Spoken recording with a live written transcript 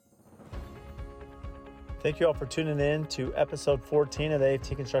Thank you all for tuning in to episode 14 of the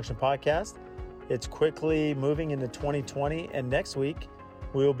AFT Construction Podcast. It's quickly moving into 2020, and next week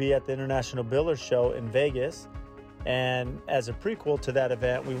we will be at the International Builder Show in Vegas. And as a prequel to that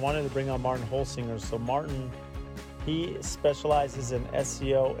event, we wanted to bring on Martin Holsinger. So Martin, he specializes in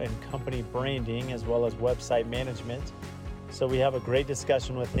SEO and company branding as well as website management. So we have a great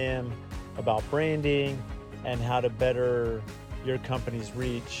discussion with him about branding and how to better your company's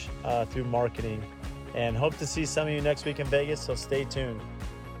reach through marketing. And hope to see some of you next week in Vegas, so stay tuned.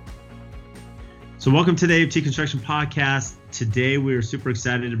 So welcome to the AFT Construction Podcast. Today we are super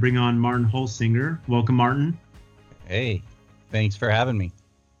excited to bring on Martin Holsinger. Welcome, Martin. Hey, thanks for having me.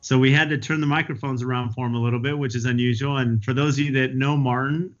 So we had to turn the microphones around for him a little bit, which is unusual. And for those of you that know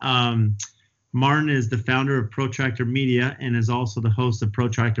Martin, Martin is the founder of Protractor Media and is also the host of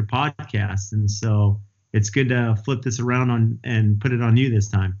Protractor Podcast. And so it's good to flip this around and put it on you this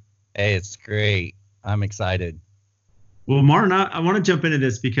time. Hey, it's great. I'm excited. Well, Martin, I want to jump into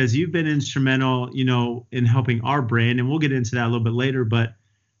this because you've been instrumental, in helping our brand, and we'll get into that a little bit later. But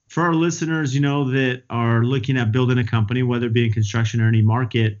for our listeners, that are looking at building a company, whether it be in construction or any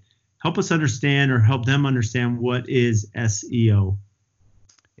market, help us understand or help them understand what is SEO.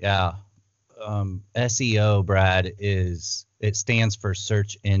 Yeah. SEO, Brad, it stands for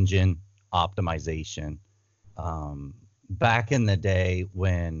search engine optimization. Back in the day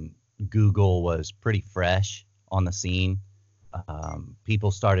when Google was pretty fresh on the scene,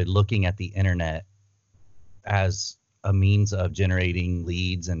 people started looking at the internet as a means of generating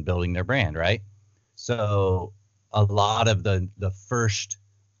leads and building their brand, right? So a lot of those first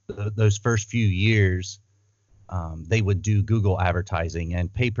few years, they would do Google advertising,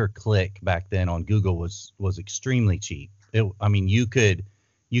 and pay-per-click back then on Google was extremely cheap. You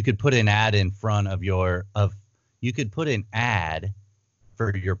could put an ad in front of you could put an ad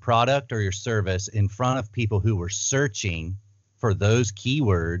for your product or your service in front of people who were searching for those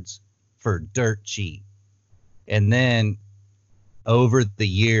keywords for dirt cheap. And then over the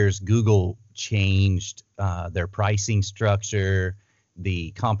years, Google changed their pricing structure.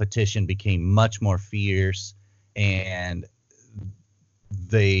 The competition became much more fierce, and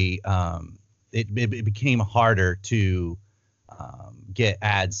it became harder to get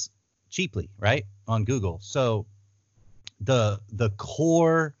ads cheaply, right, on Google. So the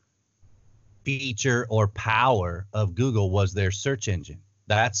core feature or power of Google was their search engine.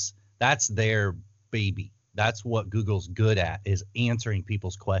 That's their baby. That's what Google's good at, is answering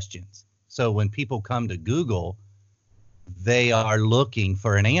people's questions. So when people come to Google, they are looking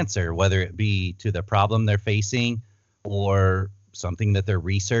for an answer, whether it be to the problem they're facing or something that they're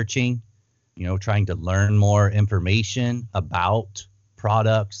researching, trying to learn more information about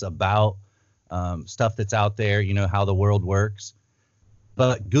products, about stuff that's out there, how the world works.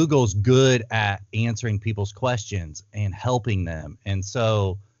 But Google's good at answering people's questions and helping them. And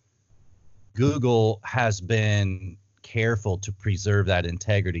so Google has been careful to preserve that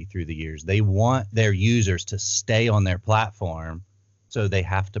integrity through the years. They want their users to stay on their platform, so they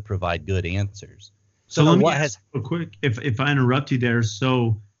have to provide good answers. So let me ask real quick, if I interrupt you there.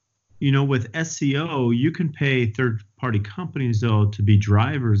 So, with SEO, you can pay third-party companies, though, to be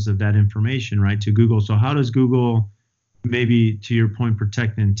drivers of that information, right, to Google. So how does Google, maybe to your point,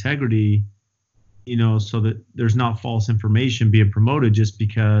 protect the integrity, so that there's not false information being promoted just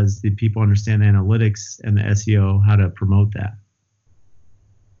because the people understand the analytics and the SEO, how to promote that?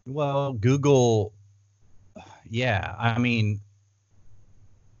 Well, Google,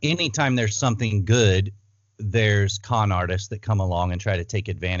 anytime there's something good, there's con artists that come along and try to take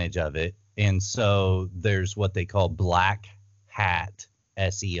advantage of it. And so there's what they call black hat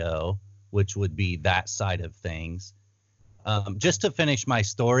SEO, which would be that side of things. Just to finish my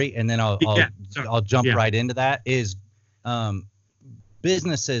story, and then I'll jump right into that, is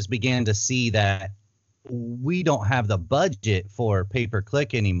businesses began to see that we don't have the budget for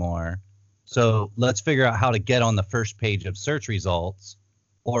pay-per-click anymore. So let's figure out how to get on the first page of search results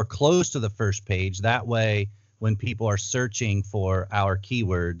or close to the first page. That way, when people are searching for our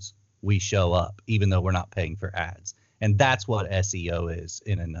keywords, we show up, even though we're not paying for ads. And that's what SEO is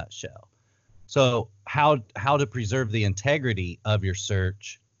in a nutshell. So how to preserve the integrity of your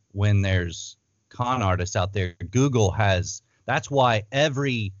search when there's con artists out there? That's why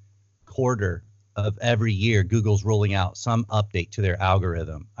every quarter of every year, Google's rolling out some update to their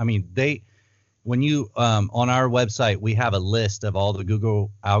algorithm. When you, on our website, we have a list of all the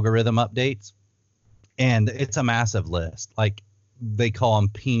Google algorithm updates, and it's a massive list. Like, they call them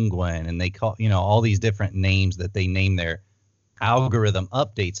Penguin, and they call, all these different names that they name their algorithm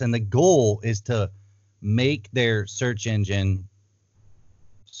updates. And the goal is to make their search engine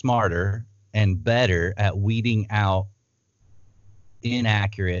smarter and better at weeding out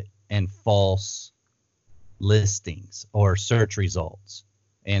inaccurate and false listings or search results.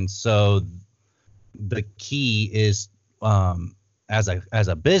 And so the key is, as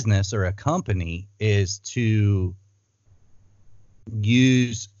a business or a company, is to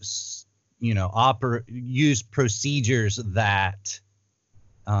use use procedures that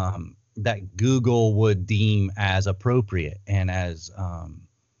that Google would deem as appropriate and as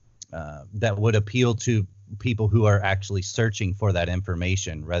that would appeal to people who are actually searching for that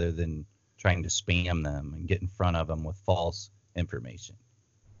information, rather than trying to spam them and get in front of them with false information.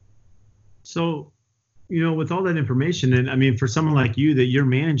 So, with all that information, and I mean, for someone like you, that you're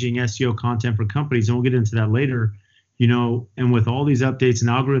managing SEO content for companies, and we'll get into that later, and with all these updates and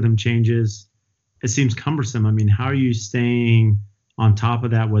algorithm changes, it seems cumbersome. I mean, how are you staying on top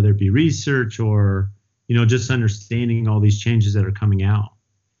of that, whether it be research or, just understanding all these changes that are coming out?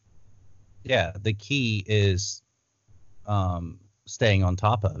 Yeah, the key is staying on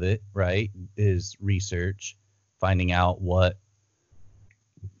top of it, right? Is research, finding out what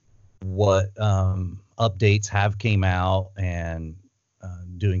updates have came out, and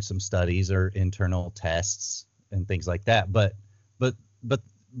doing some studies or internal tests and things like that. But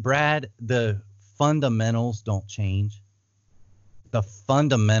Brad, the fundamentals don't change. The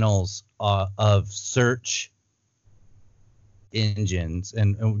fundamentals of search engines,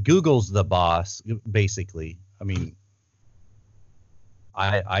 and Google's the boss, basically. I mean,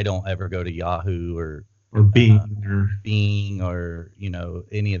 I don't ever go to Yahoo or Bing or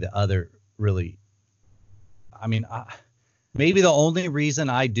any of the other, really. I mean, maybe the only reason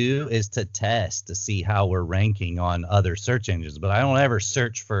I do is to test to see how we're ranking on other search engines, but I don't ever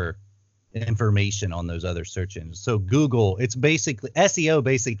search for information on those other search engines. So Google, it's basically, SEO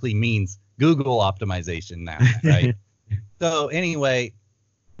basically means Google optimization now, right? So anyway,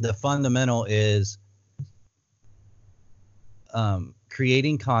 the fundamental is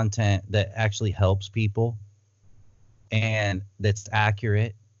creating content that actually helps people and that's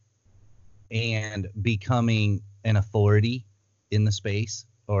accurate, and becoming an authority in the space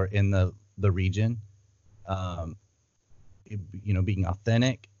or in the region. Being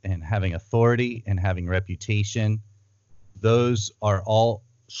authentic and having authority and having reputation. Those are all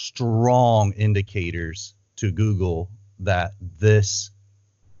strong indicators to Google that this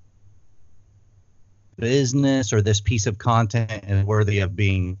business or this piece of content is worthy of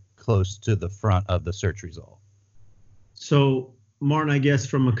being close to the front of the search result. So, Martin, I guess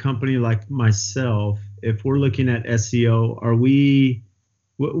from a company like myself, if we're looking at SEO,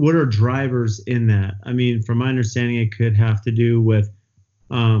 what are drivers in that? I mean, from my understanding, it could have to do with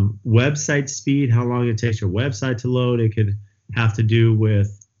website speed, how long it takes your website to load. It could have to do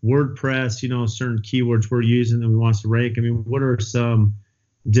with WordPress, certain keywords we're using that we want to rank. I mean, what are some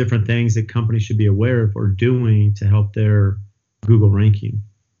different things that companies should be aware of or doing to help their Google ranking?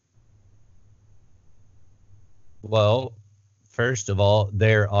 Well, first of all,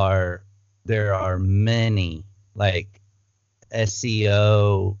 there are many, like,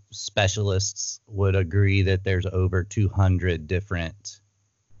 SEO specialists would agree that there's over 200 different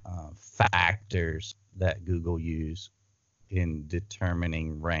factors that Google use in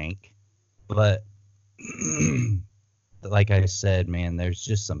determining rank. But like I said, man, there's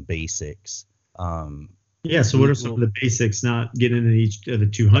just some basics. Yeah. So what are some of the basics? Not getting into each of the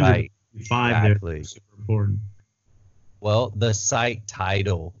 200. Right, five exactly. There, super important. Well, the site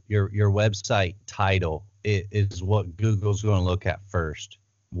title, your website title, it is what Google's going to look at first.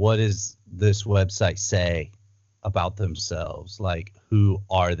 What does this website say about themselves? Like, who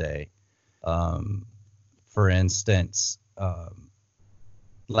are they? For instance,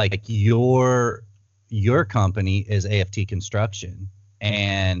 like your company is AFT Construction,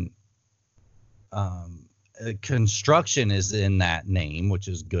 and construction is in that name, which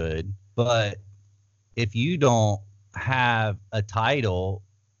is good. But if you don't have a title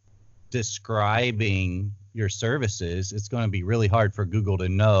describing your services, it's going to be really hard for Google to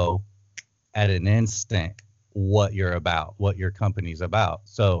know at an instant what you're about, what your company's about.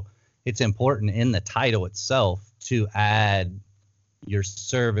 So it's important in the title itself to add your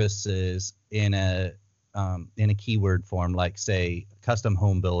services in a keyword form, like, say, custom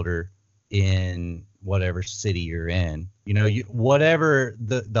home builder in whatever city you're in. Whatever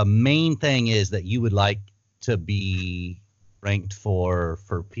the main thing is that you would like to be ranked for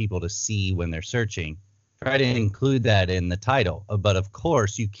people to see when they're searching, try to include that in the title. But of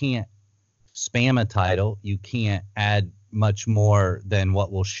course, you can't spam a title. You can't add much more than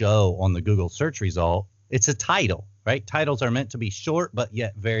what will show on the Google search result. It's a title, right? Titles are meant to be short, but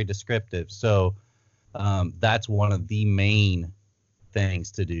yet very descriptive. So that's one of the main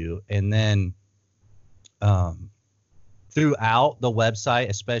things to do. And then throughout the website,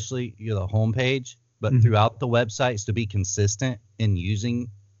 especially the homepage, but throughout the website, is to be consistent in using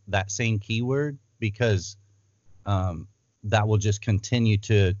that same keyword, because that will just continue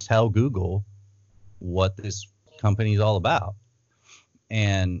to tell Google what this company is all about.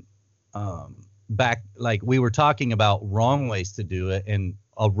 And back, like we were talking about wrong ways to do it, and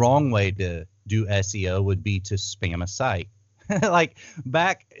a wrong way to do SEO would be to spam a site. Like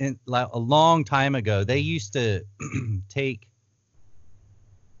back in like a long time ago, they used to take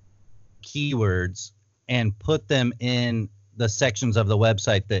keywords and put them in the sections of the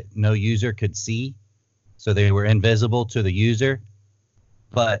website that no user could see, so they were invisible to the user.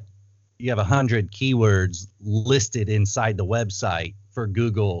 But you have 100 keywords listed inside the website for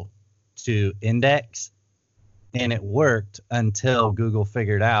Google to index, and it worked until Google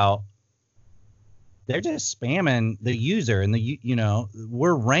figured out they're just spamming the user, and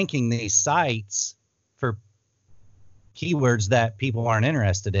we're ranking these sites for keywords that people aren't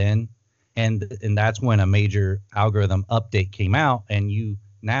interested in. And that's when a major algorithm update came out, and you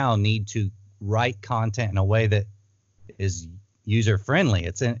now need to write content in a way that is user friendly.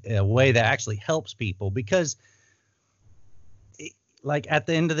 It's in a way that actually helps people, because like at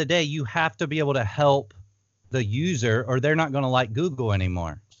the end of the day, you have to be able to help the user, or they're not going to like Google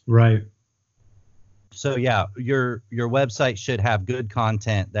anymore. Right. So yeah, your website should have good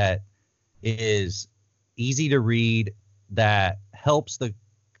content that is easy to read, that helps the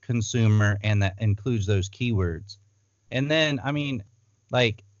consumer, and that includes those keywords. And then, I mean,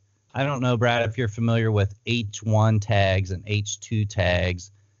 like, I don't know, Brad, if you're familiar with H1 tags and H2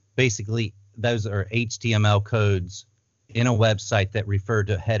 tags. Basically, those are HTML codes in a website that refer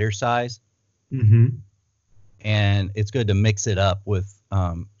to header size. Mm-hmm. And it's good to mix it up with,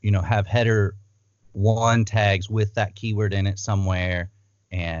 have header 1 tags with that keyword in it somewhere,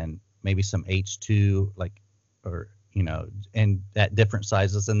 and maybe some H2, like, or, and at different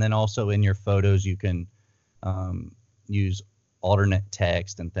sizes. And then also in your photos, you can use alternate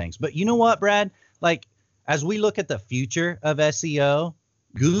text and things. But you know what, Brad? Like, as we look at the future of SEO,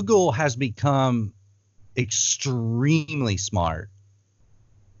 Google has become extremely smart.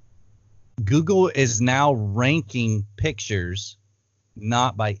 Google is now ranking pictures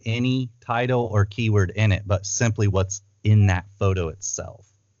not by any title or keyword in it, but simply what's in that photo itself.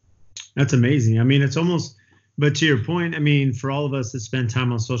 That's amazing. I mean, it's almost, but to your point, I mean, for all of us that spend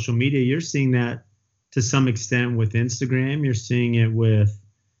time on social media, you're seeing that to some extent with Instagram. You're seeing it with,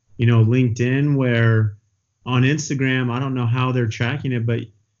 LinkedIn, where on Instagram, I don't know how they're tracking it, but,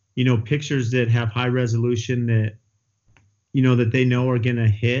 pictures that have high resolution that, that they know are going to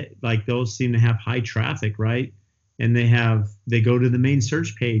hit, like those seem to have high traffic, right? And they go to the main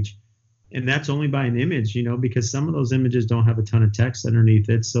search page, and that's only by an image, because some of those images don't have a ton of text underneath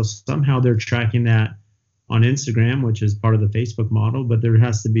it. So somehow they're tracking that on Instagram, which is part of the Facebook model, but there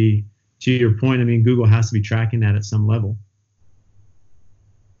has to be, to your point, I mean, Google has to be tracking that at some level.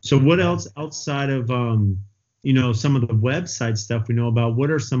 So what else outside of, some of the website stuff we know about,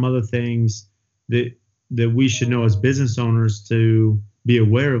 what are some other things that we should know as business owners to be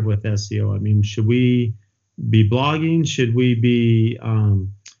aware of with SEO? I mean, should we be blogging? Should we be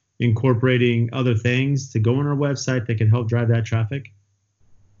incorporating other things to go on our website that can help drive that traffic?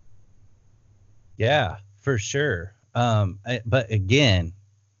 Yeah, for sure. But again,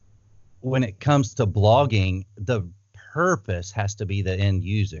 when it comes to blogging, the purpose has to be the end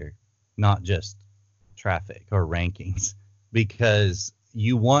user, not just traffic or rankings, because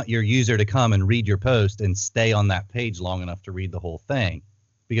you want your user to come and read your post and stay on that page long enough to read the whole thing,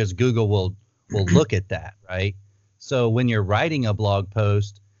 because Google will look at that, right? So when you're writing a blog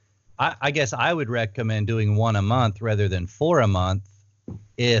post, I guess I would recommend doing 1 a month rather than 4 a month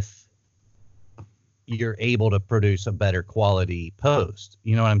if you're able to produce a better quality post.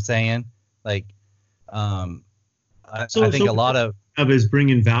 You know what I'm saying? Like, I think a lot of is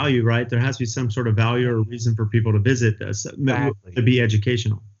bringing value, right? There has to be some sort of value or reason for people to visit this, exactly, to be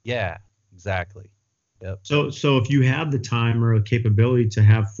educational. Yeah, exactly. Yep. So if you have the time or a capability to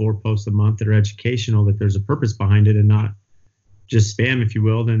have 4 posts a month that are educational, that there's a purpose behind it and not just spam, if you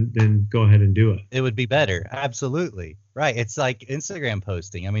will, then go ahead and do it. It would be better. Absolutely. Right. It's like Instagram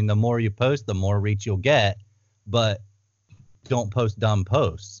posting. I mean, the more you post, the more reach you'll get, but don't post dumb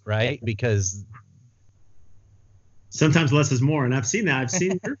posts, right? Because sometimes less is more. And I've seen that. I've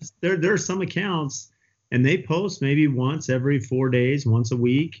seen there are some accounts, and they post maybe once every 4 days, once a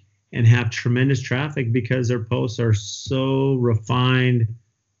week, and have tremendous traffic because their posts are so refined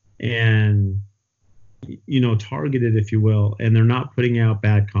and, targeted, if you will, and they're not putting out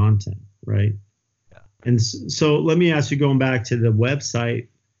bad content, right? And so let me ask you, going back to the website,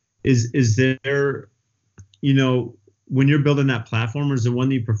 is there, when you're building that platform, is there one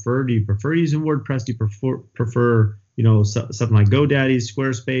that you prefer? Do you prefer using WordPress? Do you prefer something like GoDaddy,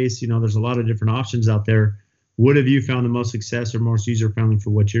 Squarespace? There's a lot of different options out there. What have you found the most success or most user-friendly for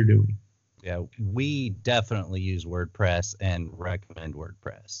what you're doing? Yeah, we definitely use WordPress and recommend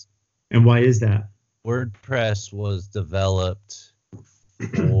WordPress. And why is that? WordPress was developed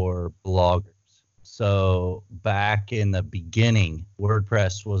for bloggers. So back in the beginning,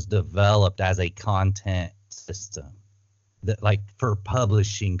 WordPress was developed as a content system that, like, for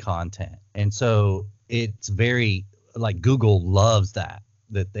publishing content. And so it's very, like, Google loves that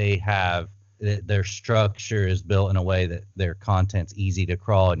they have, their structure is built in a way that their content's easy to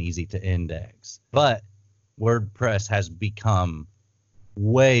crawl and easy to index. But WordPress has become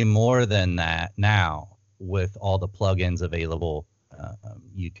way more than that now with all the plugins available.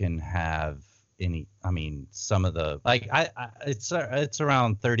 You can have some of the, like, it's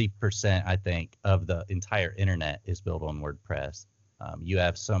around 30%, I think, of the entire internet is built on WordPress. You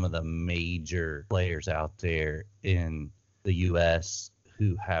have some of the major players out there in the US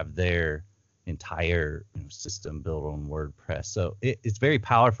who have their entire system built on WordPress. So it's very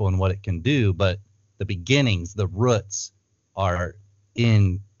powerful in what it can do, but the beginnings, the roots are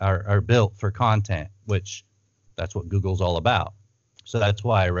built for content, which that's what Google's all about. So that's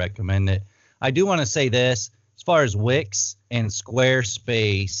why I recommend it. I do want to say this, as far as Wix and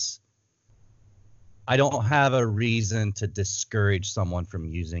Squarespace, I don't have a reason to discourage someone from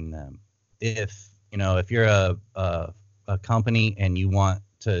using them. If you're a company and you want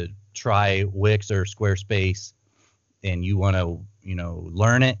to try Wix or Squarespace and you want to,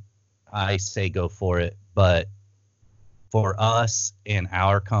 learn it, I say go for it. But for us and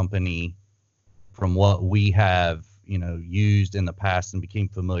our company, from what we have, used in the past and became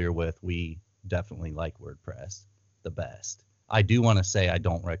familiar with, we definitely like WordPress the best. I do want to say I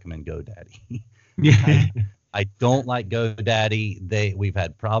don't recommend GoDaddy. Yeah. I don't like GoDaddy. We've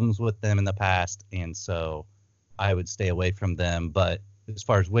had problems with them in the past, and so I would stay away from them. But as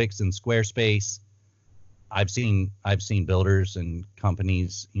far as Wix and Squarespace, I've seen builders and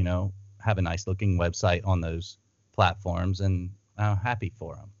companies, have a nice looking website on those platforms, and I'm happy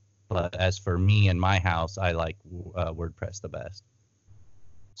for them. But as for me and my house, I like WordPress the best.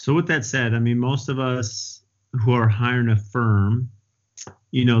 So with that said, most of us who are hiring a firm,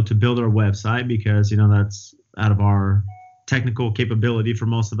 to build our website, because, that's out of our technical capability for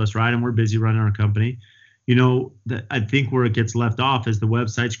most of us, right? And we're busy running our company. I think where it gets left off is the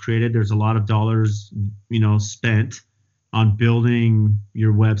website's created. There's a lot of dollars, spent on building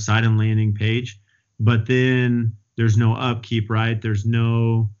your website and landing page, but then there's no upkeep, right? There's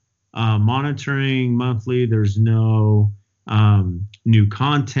no monitoring monthly. There's no new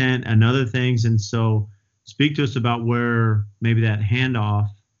content and other things. And so speak to us about where maybe that handoff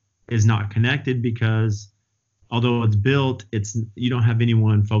is not connected, because although it's built, you don't have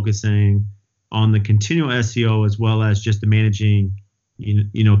anyone focusing on the continual SEO as well as just the managing,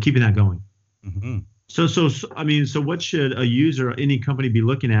 keeping that going. Mm-hmm. So what should a user, any company, be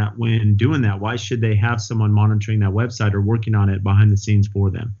looking at when doing that? Why should they have someone monitoring that website or working on it behind the scenes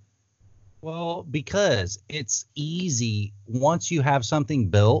for them? Well, because it's easy once you have something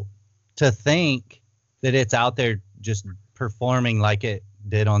built to think that it's out there just performing like it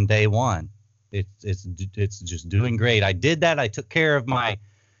did on day one. It's just doing great. I did that. I took care of my.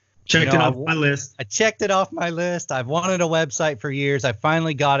 Checked it off my list. I checked it off my list. I've wanted a website for years. I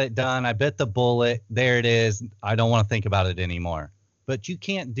finally got it done. I bit the bullet. There it is. I don't want to think about it anymore. But you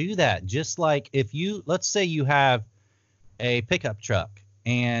can't do that. Just like let's say you have a pickup truck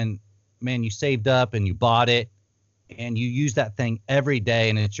and, man, you saved up and you bought it and you use that thing every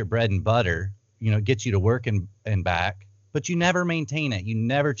day and it's your bread and butter, it gets you to work and back, but you never maintain it. You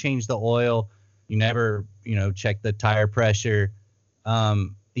never change the oil. You never, check the tire pressure.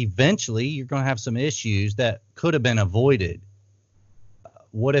 Eventually you're going to have some issues that could have been avoided.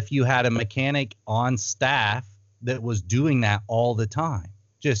 What if you had a mechanic on staff that was doing that all the time?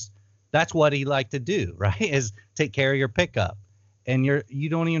 Just, that's what he liked to do, right? Is take care of your pickup, and you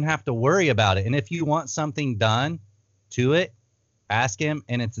don't even have to worry about it. And if you want something done to it, ask him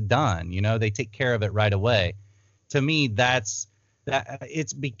and it's done. They take care of it right away. To me, that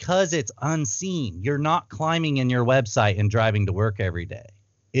it's because it's unseen. You're not climbing in your website and driving to work every day.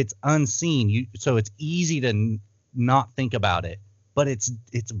 It's unseen. So it's easy to not think about it, but it's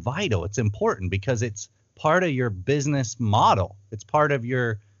vital. It's important because it's part of your business model. It's part of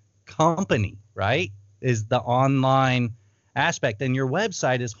your company, right? Is the online aspect, and your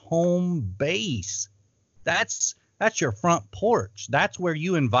website is home base. That's your front porch. That's where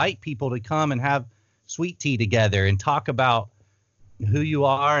you invite people to come and have sweet tea together and talk about who you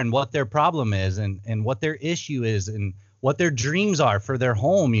are and what their problem is and what their issue is and what their dreams are for their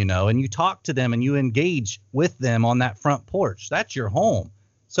home, and you talk to them and you engage with them on that front porch. That's your home.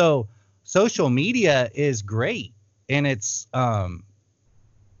 So social media is great. And it's,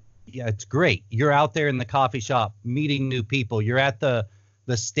 it's great. You're out there in the coffee shop meeting new people. You're at the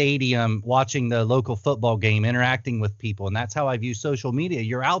stadium watching the local football game, interacting with people. And that's how I view social media.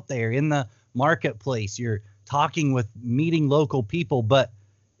 You're out there in the marketplace. You're meeting local people, but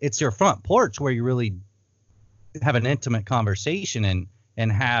it's your front porch where you really have an intimate conversation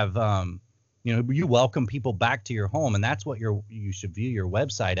and have, you welcome people back to your home. And that's what you should view your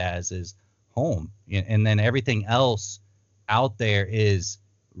website as, is home. And then everything else out there is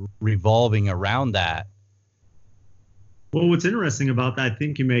revolving around that. Well, what's interesting about that, I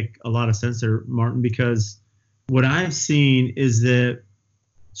think you make a lot of sense there, Martin, because what I've seen is that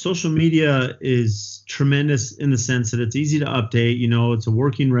social media is tremendous in the sense that it's easy to update. It's a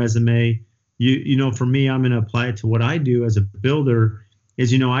working resume. For me, I'm going to apply it to what I do as a builder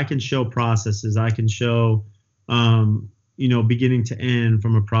is, I can show processes. I can show, beginning to end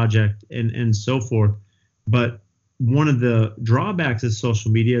from a project and so forth. But one of the drawbacks of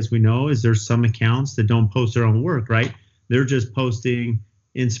social media, as we know, is there's some accounts that don't post their own work, right? They're just posting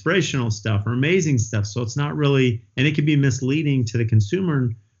inspirational stuff or amazing stuff. So it's not really, and it can be misleading to the consumer.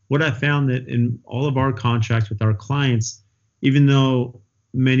 And what I found that in all of our contracts with our clients, even though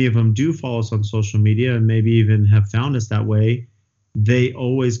many of them do follow us on social media and maybe even have found us that way, they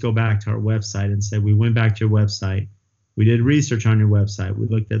always go back to our website and say, we went back to your website. We did research on your website. We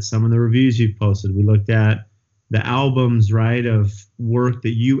looked at some of the reviews you've posted. We looked at the albums, right, of work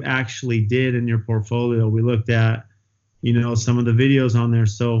that you actually did in your portfolio. We looked at, some of the videos on there.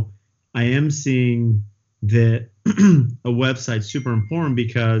 So I am seeing that a website's super important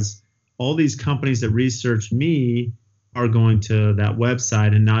because all these companies that research me are going to that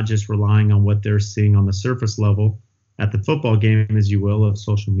website and not just relying on what they're seeing on the surface level at the football game, as you will, of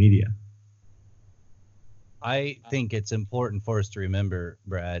social media. I think it's important for us to remember,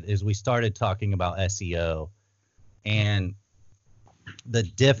 Brad, is we started talking about SEO and the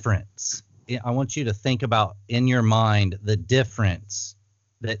difference. I want you to think about in your mind the difference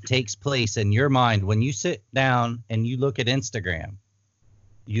that takes place in your mind when you sit down and you look at Instagram.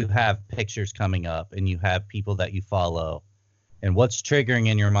 You have pictures coming up and you have people that you follow. And what's triggering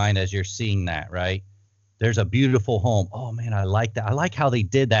in your mind as you're seeing that, right? There's a beautiful home. Oh, man, I like that. I like how they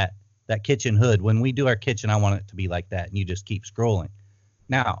did that kitchen hood. When we do our kitchen, I want it to be like that. And you just keep scrolling.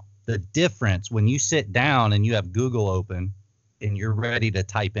 Now, the difference when you sit down and you have Google open and you're ready to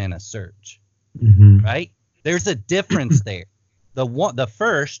type in a search, right? There's a difference there. The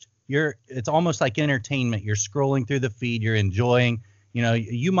first, it's almost like entertainment. You're scrolling through the feed. You're enjoying.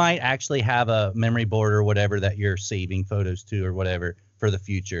 You might actually have a memory board or whatever that you're saving photos to or whatever for the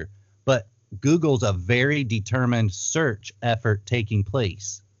future. But Google's a very determined search effort taking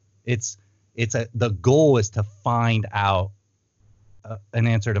place. The goal is to find out an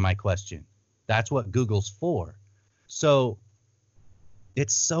answer to my question. That's what Google's for. So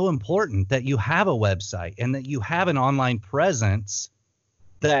it's so important that you have a website and that you have an online presence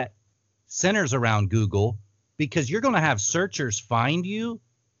that centers around Google, because you're going to have searchers find you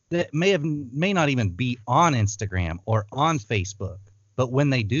that may not even be on Instagram or on Facebook. But when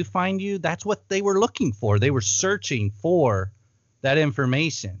they do find you, that's what they were looking for. They were searching for that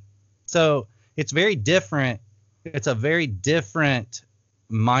information. So it's very different. It's a very different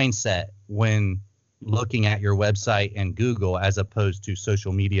mindset when looking at your website and Google as opposed to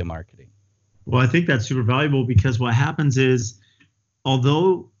social media marketing. Well, I think that's super valuable because what happens is,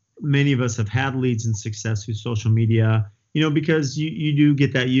 although many of us have had leads and success through social media, because you do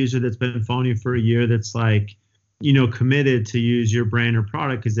get that user that's been following you for a year that's like, committed to use your brand or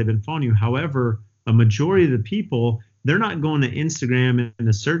product because they've been following you. However, a majority of the people, they're not going to Instagram and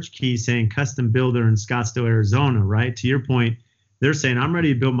the search key saying custom builder in Scottsdale, Arizona, right? To your point, they're saying, I'm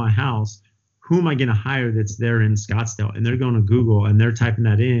ready to build my house. Who am I going to hire that's there in Scottsdale? And they're going to Google and they're typing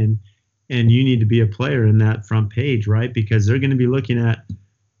that in, and you need to be a player in that front page, right? Because they're going to be looking at,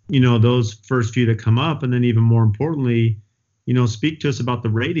 those first few that come up. And then even more importantly, speak to us about the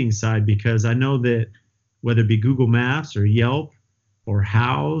rating side, because I know that whether it be Google Maps or Yelp or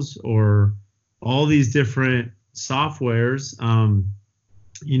Houzz or all these different softwares,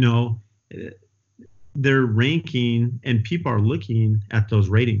 they're ranking and people are looking at those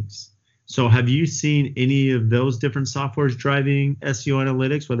ratings. So have you seen any of those different softwares driving SEO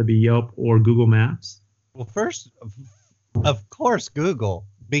analytics, whether it be Yelp or Google Maps? Well, first, of course, Google,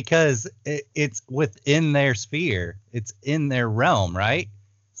 because it's within their sphere. It's in their realm, right?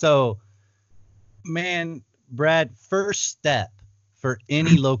 So Man, Brad, first step for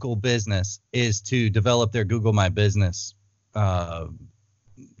any local business is to develop their Google My Business,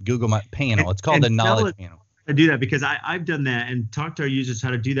 Google My panel. It's called the knowledge panel. To do that, because I've done that and talked to our users how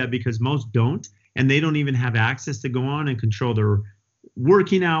to do that, because most don't, and they don't even have access to go on and control their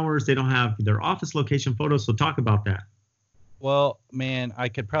working hours. They don't have their office location photos. So talk about that. Well, man, I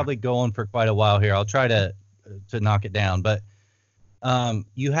could probably go on for quite a while here. I'll try to knock it down, but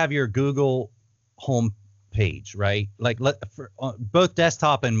you have your Google home page, right? Like for both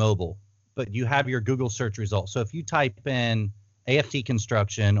desktop and mobile, but you have your Google search results. So if you type in AFT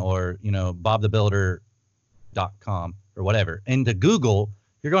Construction or, bobthebuilder.com or whatever into Google,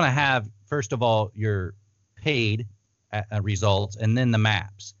 you're going to have, first of all, your paid results, and then the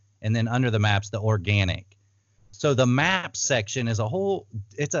maps, and then under the maps, the organic. So the maps section is a whole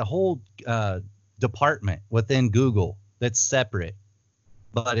department within Google that's separate,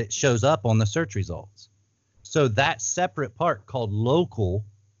 but it shows up on the search results. So that separate part called local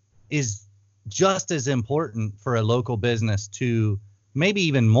is just as important for a local business, to maybe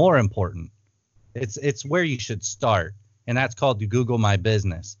even more important. It's where you should start, and that's called the Google My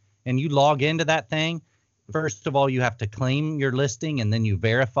Business. And you log into that thing. First of all, you have to claim your listing, and then you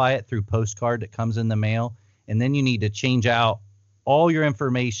verify it through postcard that comes in the mail. And then you need to change out all your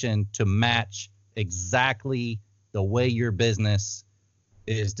information to match exactly the way your business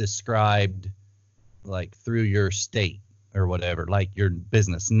is described, like through your state or whatever, like your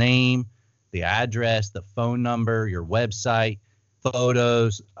business name, the address, the phone number, your website,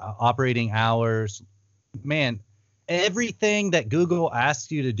 photos, operating hours. Man, everything that Google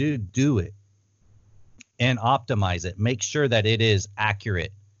asks you to do it and optimize it. Make sure that it is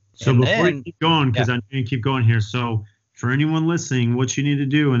accurate. So before you keep going, because I'm going to keep going here. So for anyone listening, what you need to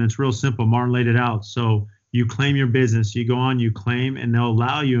do, and it's real simple, Martin laid it out. So you claim your business, you go on, you claim, and they'll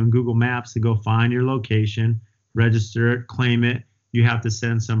allow you in Google Maps to go find your location, register it, claim it. You have to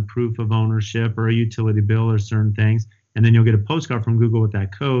send some proof of ownership or a utility bill or certain things. And then you'll get a postcard from Google with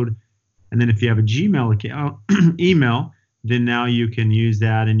that code. And then if you have a Gmail account, email, then now you can use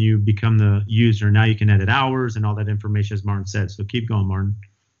that and you become the user. Now you can edit hours and all that information, as Martin said. So keep going, Martin.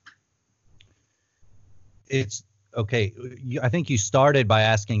 It's okay. I think you started by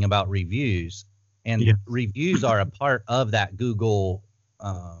asking about reviews, and yes. Reviews are a part of that Google,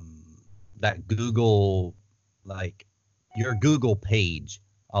 like your Google page.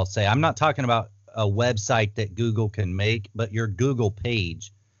 I'll say, I'm not talking about a website that Google can make, but your Google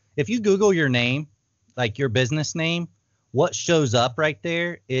page. If you Google your name, like your business name, what shows up right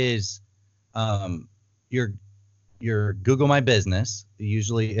there is your Google My Business.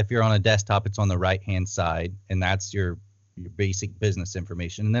 Usually if you're on a desktop, it's on the right hand side, and that's your basic business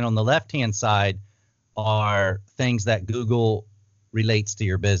information. And then on the left hand side are things that Google relates to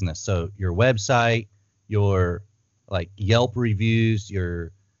your business. So your website, your like Yelp reviews,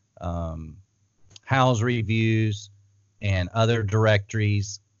 your house reviews, and other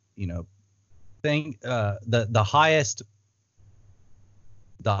directories.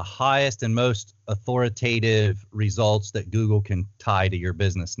 The highest and most authoritative results that Google can tie to your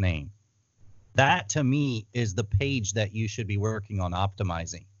business name. That, to me, is the page that you should be working on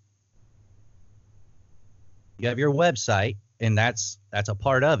optimizing. You have your website, and that's a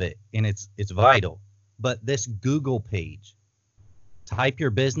part of it, and it's vital. But this Google page, type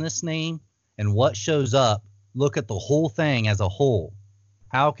your business name, and what shows up, look at the whole thing as a whole.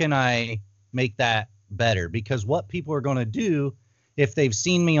 How can I make that better? Because what people are going to do, if they've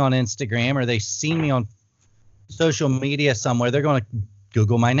seen me on Instagram or they've seen me on social media somewhere, they're going to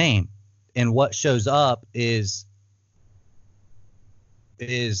Google my name. And what shows up is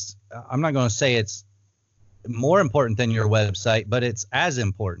I'm not going to say it's more important than your website, but it's as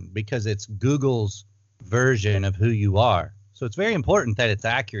important because it's Google's version of who you are. So it's very important that it's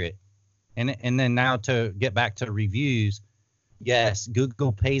accurate. And then now to get back to reviews, yes,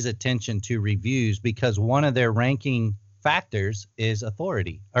 Google pays attention to reviews because one of their ranking factors is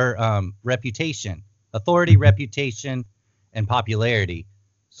authority or reputation, authority, reputation, and popularity.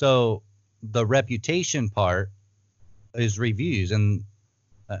 So the reputation part is reviews, and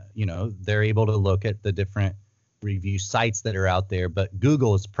they're able to look at the different review sites that are out there, but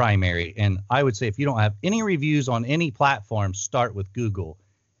Google is primary. And I would say if you don't have any reviews on any platform, start with Google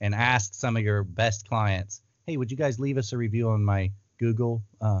and ask some of your best clients, hey, would you guys leave us a review on my Google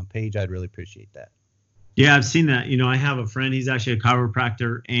page? I'd really appreciate that. Yeah, I've seen that. I have a friend, he's actually a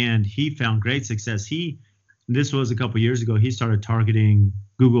chiropractor, and he found great success. This was a couple of years ago, he started targeting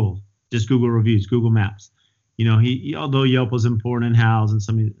Google, just Google reviews, Google Maps. He although Yelp was important in House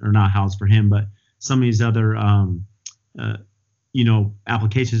and or not House for him, but some of these other,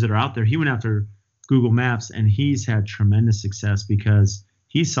 applications that are out there, he went after Google Maps, and he's had tremendous success because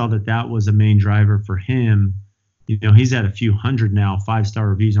he saw that was a main driver for him. You know, he's had a few hundred now 5-star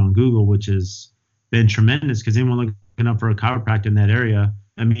reviews on Google, which has been tremendous because anyone looking up for a chiropractor in that area,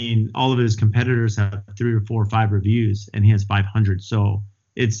 I mean, all of his competitors have 3 or 4 or 5 reviews, and he has 500. So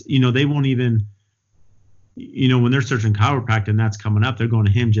it's, you know, they won't even, you know, when they're searching chiropractor and that's coming up, they're going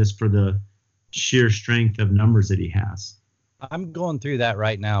to him just for the sheer strength of numbers that he has. I'm going through that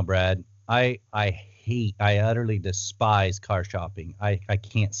right now, Brad. I utterly despise car shopping. I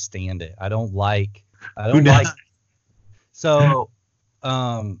can't stand it. I don't like. So,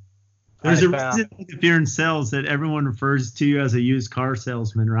 there's a reason if you're in sales that everyone refers to you as a used car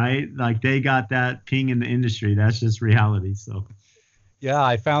salesman, right? Like they got that ping in the industry. That's just reality. So, yeah,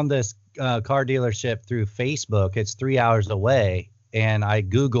 I found this car dealership through Facebook. It's 3 hours away. And I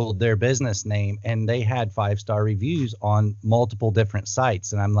Googled their business name, and they had 5-star reviews on multiple different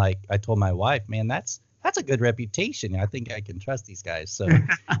sites. And I'm like, I told my wife, man, that's a good reputation. I think I can trust these guys. So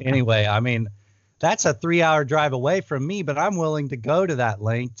anyway, I mean, that's a 3-hour drive away from me, but I'm willing to go to that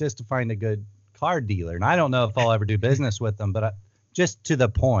length just to find a good car dealer. And I don't know if I'll ever do business with them, but just to the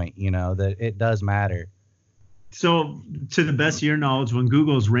point, you know, that it does matter. So to the best of your knowledge, when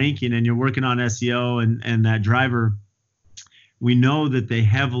Google's ranking and you're working on SEO and that driver, we know that they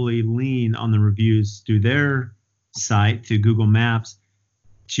heavily lean on the reviews through their site, through Google Maps.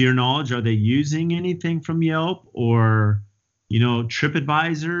 To your knowledge, are they using anything from Yelp or, you know,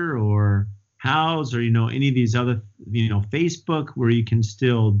 TripAdvisor or Houzz or, you know, any of these other, you know, Facebook where you can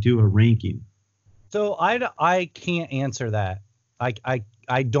still do a ranking? So I can't answer that.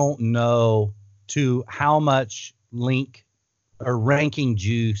 I don't know to how much link or ranking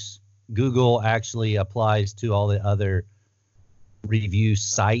juice Google actually applies to all the other review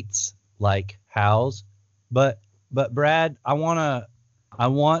sites like Houzz, but Brad, I want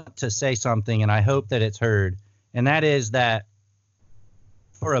to say something, and I hope that it's heard, and that is that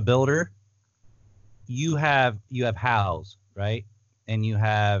for a builder, you have Houzz, right, and you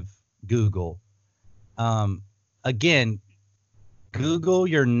have Google. Again, Google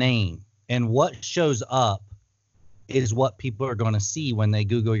your name, and what shows up is what people are going to see when they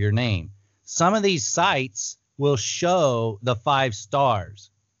Google your name. Some of these sites will show the 5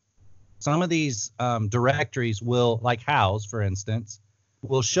 stars. Some of these directories will, like Houzz, for instance,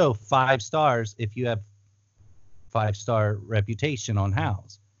 will show 5 stars if you have 5-star reputation on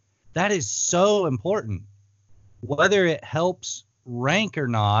Houzz. That is so important. Whether it helps rank or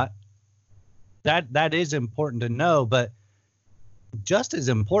not, that is important to know. But just as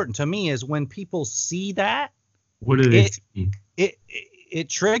important to me is when people see that, what do they see? It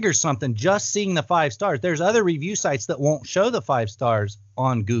triggers something just seeing the 5 stars. There's other review sites that won't show the 5 stars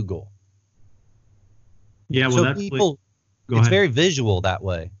on Google. Yeah, well, so that's people, it's very visual that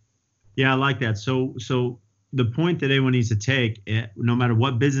way. Yeah, I like that. So the point that everyone needs to take, no matter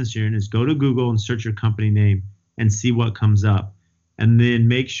what business you're in, is go to Google and search your company name and see what comes up. And then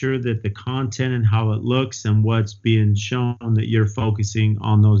make sure that the content and how it looks and what's being shown, that you're focusing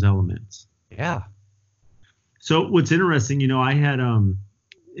on those elements. Yeah. So what's interesting, you know, I had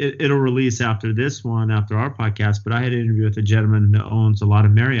it'll release after our podcast, but I had an interview with a gentleman that owns a lot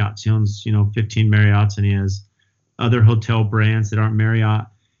of Marriotts. He owns, you know, 15 Marriotts, and he has other hotel brands that aren't Marriott.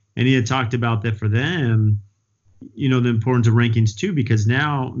 And he had talked about that for them, you know, the importance of rankings too, because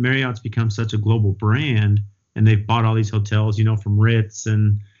now Marriott's become such a global brand, and they've bought all these hotels, you know, from Ritz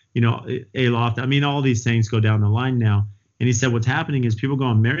and, you know, Aloft. I mean, all these things go down the line now. And he said what's happening is people go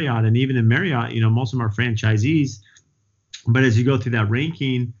on Marriott, and even in Marriott, you know, most of them are franchisees. But as you go through that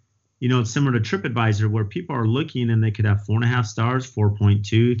ranking, you know, it's similar to TripAdvisor, where people are looking and they could have 4.5 stars,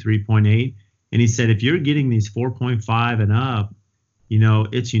 4.2, 3.8. And he said, if you're getting these 4.5 and up, you know,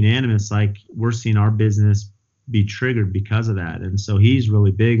 it's unanimous. Like, we're seeing our business be triggered because of that. And so he's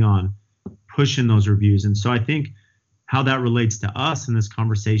really big on pushing those reviews. And so I think how that relates to us in this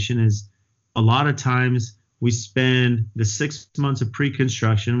conversation is a lot of times we spend the 6 months of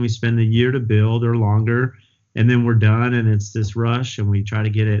pre-construction, we spend a year to build or longer, and then we're done, and it's this rush, and we try to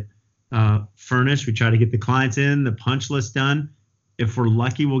get it furnished. We try to get the clients in, the punch list done. If we're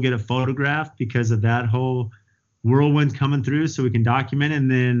lucky, we'll get a photograph because of that whole whirlwind coming through, so we can document it,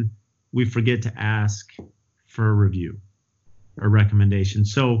 and then we forget to ask for a review or recommendation.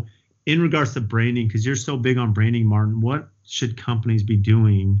 So in regards to branding, because you're so big on branding, Martin, what should companies be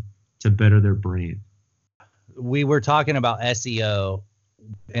doing to better their brand? We were talking about SEO,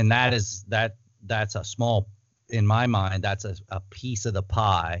 and that's a small, in my mind, that's a piece of the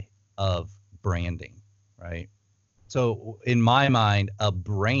pie of branding, right? So in my mind, a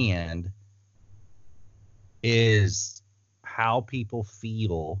brand is how people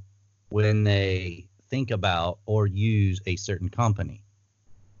feel when they think about or use a certain company.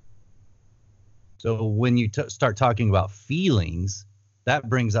 So when you start talking about feelings, that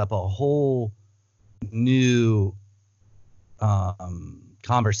brings up a whole new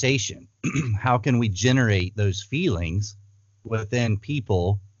conversation. How can we generate those feelings within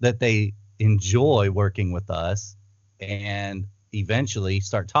people that they enjoy working with us and eventually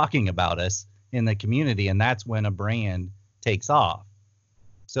start talking about us in the community? And that's when a brand takes off.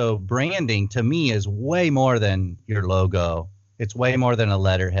 So branding to me is way more than your logo. It's way more than a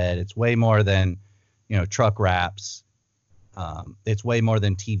letterhead. It's way more than, truck wraps. It's way more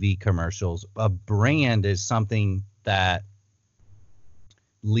than TV commercials. A brand is something that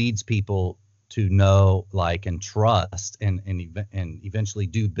leads people to know, like, and trust and eventually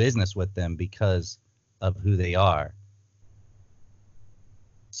do business with them because of who they are.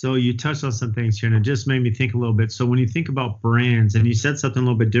 So you touched on some things here, and it just made me think a little bit. So when you think about brands, and you said something a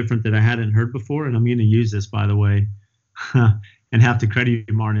little bit different that I hadn't heard before, and I'm going to use this, by the way, and have to credit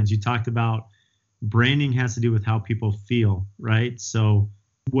you, Martin. You talked about branding has to do with how people feel, right? So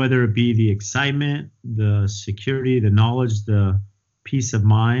whether it be the excitement, the security, the knowledge, the peace of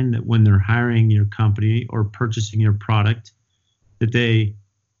mind that when they're hiring your company or purchasing your product, that they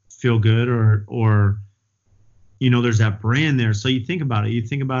feel good or there's that brand there. So you think about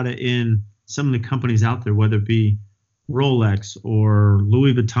it in some of the companies out there, whether it be Rolex or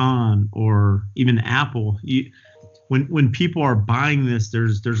Louis Vuitton or even Apple. When people are buying this,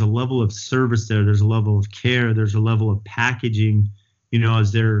 there's a level of service there. There's a level of care. There's a level of packaging,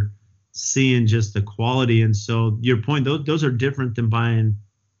 as they're seeing just the quality. And so your point, those are different than buying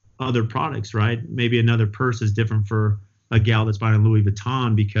other products, right? Maybe another purse is different for a gal that's buying a Louis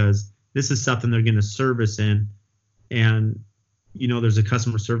Vuitton because this is something they're going to service in. And, there's a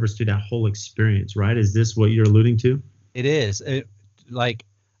customer service to that whole experience, right? Is this what you're alluding to? It is. The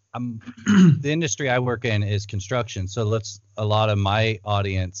industry I work in is construction. So a lot of my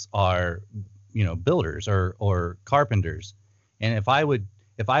audience are, builders or carpenters. And if I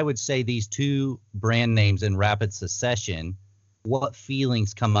would say these two brand names in rapid succession, what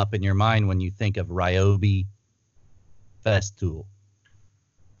feelings come up in your mind when you think of Ryobi, Festool?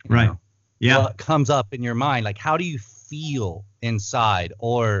 Right. Yeah. What comes up in your mind? Like, how do you feel inside?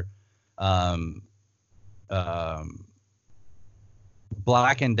 Or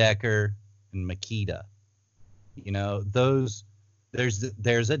Black & Decker and Makita, there's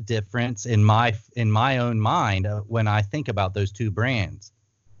a difference in my own mind when I think about those two brands.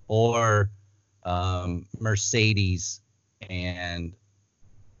 Or Mercedes, and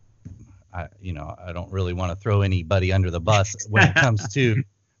I don't really want to throw anybody under the bus when it comes to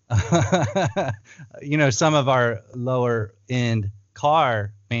some of our lower end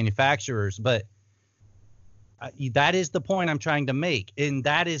car manufacturers, but that is the point I'm trying to make, and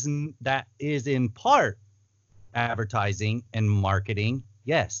that is in part advertising and marketing.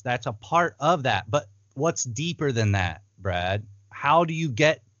 Yes, that's a part of that, but what's deeper than that, Brad? How do you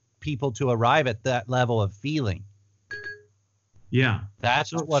get people to arrive at that level of feeling? Yeah,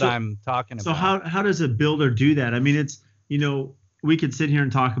 that's what I'm talking about. So how does a builder do that? I mean, it's we could sit here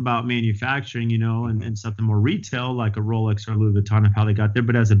and talk about manufacturing, and something more retail like a Rolex or Louis Vuitton of how they got there.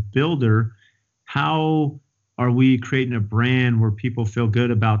 But as a builder, how are we creating a brand where people feel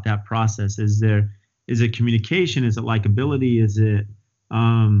good about that process? Is it communication? Is it likability? Is it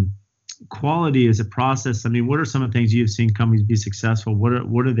quality? Is it process? I mean, what are some of the things you've seen companies be successful? What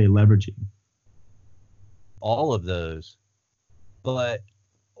are they leveraging? All of those, but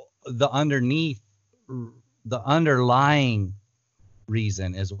the underlying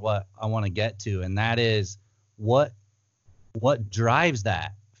reason is what I want to get to, and that is what drives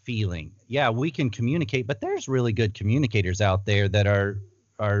that feeling. Yeah, we can communicate, but there's really good communicators out there that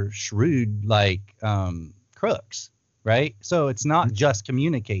are shrewd like crooks, right? So it's not just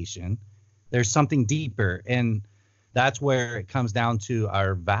communication. There's something deeper, and that's where it comes down to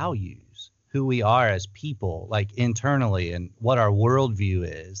our values, who we are as people, like internally, and what our worldview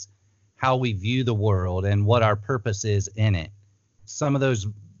is, how we view the world, and what our purpose is in it. Some of those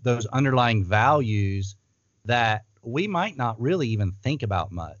underlying values that we might not really even think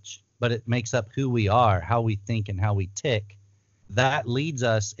about much, but it makes up who we are, how we think, and how we tick. That leads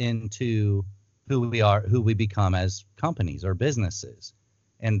us into who we are, who we become as companies or businesses.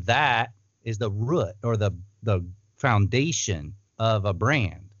 And that is the root or the foundation of a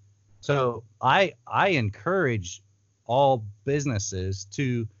brand. So I encourage all businesses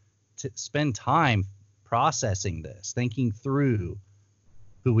to spend time processing this, thinking through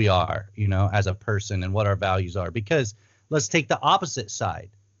who we are, as a person and what our values are. Because let's take the opposite side.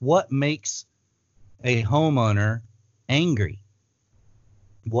 What makes a homeowner angry?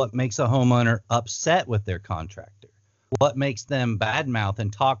 What makes a homeowner upset with their contractor? What makes them badmouth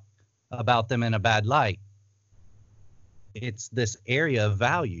and talk about them in a bad light? It's this area of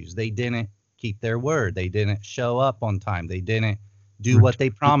values. They didn't keep their word. They didn't show up on time. They didn't do what they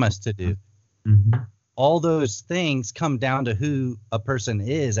promised to do. Mm-hmm. All those things come down to who a person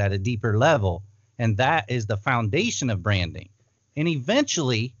is at a deeper level. And that is the foundation of branding. And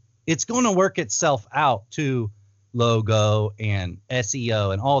eventually it's going to work itself out to logo and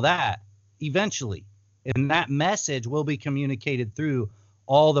SEO and all that eventually. And that message will be communicated through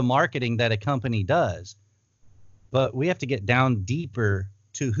all the marketing that a company does. But we have to get down deeper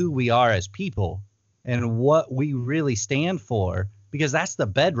to who we are as people and what we really stand for, because that's the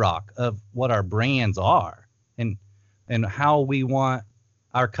bedrock of what our brands are and how we want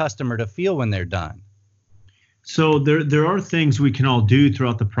our customer to feel when they're done. So there are things we can all do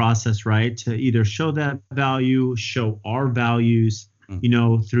throughout the process, right? To either show that value, show our values,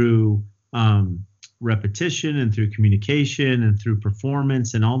 through repetition and through communication and through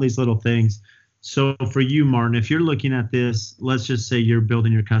performance and all these little things. So for you, Martin, if you're looking at this, let's just say you're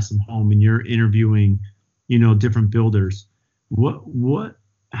building your custom home and you're interviewing, different builders.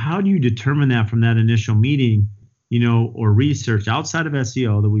 How do you determine that from that initial meeting, or research outside of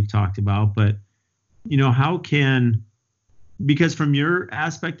SEO that we've talked about? But, because from your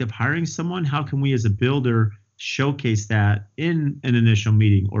aspect of hiring someone, how can we as a builder showcase that in an initial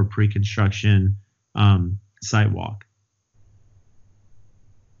meeting or pre-construction site walk?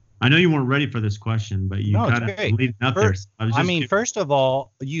 I know you weren't ready for this question, but you kind of leading up there. First of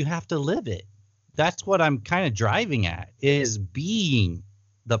all, you have to live it. That's what I'm kind of driving at, is being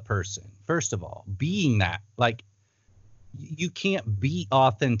the person. First of all, being that. Like, you can't beat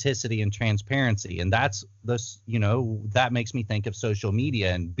authenticity and transparency. And that's that makes me think of social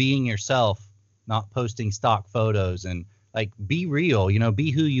media and being yourself, not posting stock photos, and like, be real, be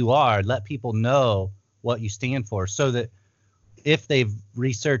who you are. Let people know what you stand for, so that if they've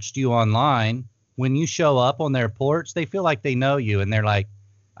researched you online, when you show up on their porch, they feel like they know you and they're like,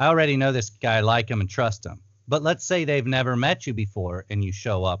 I already know this guy, I like him and trust him. But let's say they've never met you before and you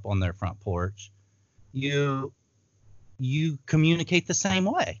show up on their front porch. You communicate the same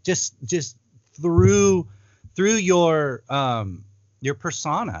way, just through your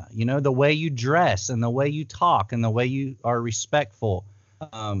persona, the way you dress and the way you talk and the way you are respectful.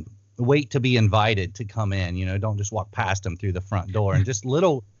 Wait to be invited to come in, don't just walk past them through the front door. And just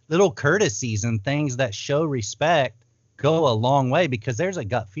little courtesies and things that show respect go a long way, because there's a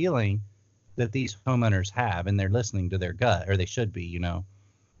gut feeling that these homeowners have, and they're listening to their gut, or they should be,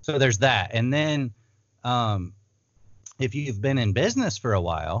 so there's that. And then if you've been in business for a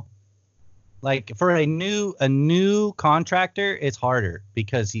while, like for a new contractor, it's harder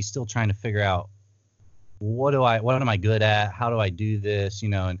because he's still trying to figure out what am I good at? How do I do this?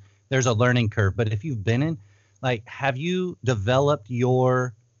 And there's a learning curve. But if you've been in, like, have you developed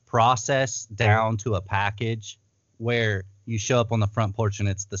your process down to a package where you show up on the front porch and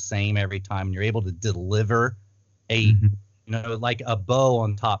it's the same every time, and you're able to deliver a, like a bow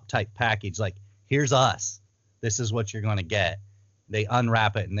on top type package? Like, here's us. This is what you're going to get. They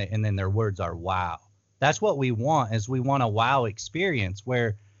unwrap it and then their words are wow. That's what we want. Is we want a wow experience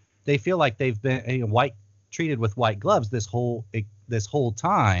where they feel like they've been treated with white gloves this whole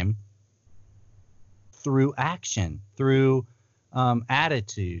time, through action, through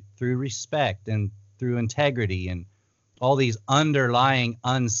attitude, through respect, and through integrity, and all these underlying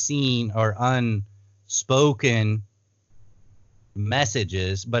unseen or unspoken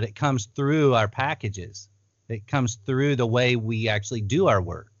messages. But it comes through our packages. It comes through the way we actually do our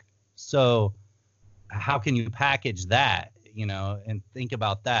work. So how can you package that, and think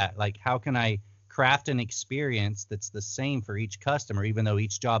about that? Like, how can I craft an experience that's the same for each customer, even though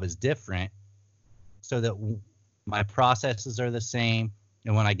each job is different, so that my processes are the same,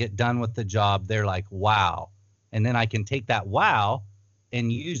 and when I get done with the job, they're like, wow. And then I can take that wow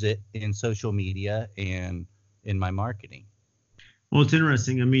and use it in social media and in my marketing. Well, it's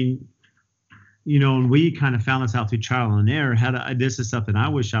interesting. I mean, and we kind of found this out through trial and error. This is something I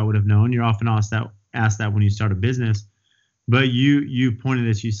wish I would have known. You're often asked that when you start a business, but you pointed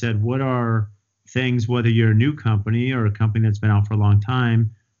this. You said, what are things, whether you're a new company or a company that's been out for a long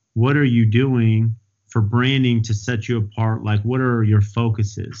time, what are you doing for branding to set you apart? Like, what are your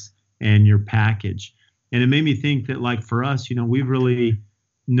focuses and your package? And it made me think that, like, for us, we've really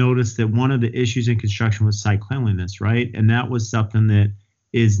noticed that one of the issues in construction was site cleanliness, right? And that was something that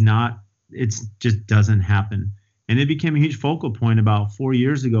it just doesn't happen. And it became a huge focal point about 4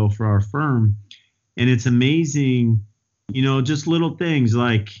 years ago for our firm. And it's amazing, just little things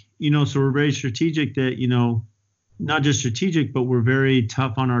like, so we're very strategic that, not just strategic, but we're very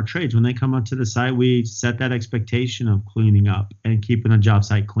tough on our trades. When they come up to the site, we set that expectation of cleaning up and keeping the job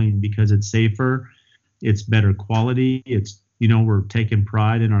site clean because it's safer, it's better quality, it's, we're taking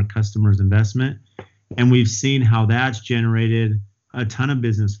pride in our customers' investment. And we've seen how that's generated a ton of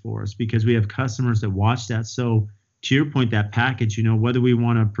business for us because we have customers that watch that. So to your point, that package, whether we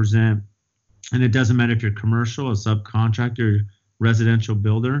want to present, and it doesn't matter if you're commercial, a subcontractor, residential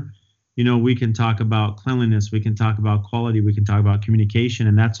builder, we can talk about cleanliness, we can talk about quality, we can talk about communication,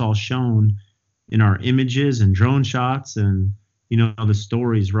 and that's all shown in our images and drone shots and, the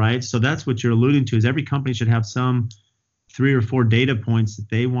stories, right? So that's what you're alluding to is every company should have some 3 or 4 data points that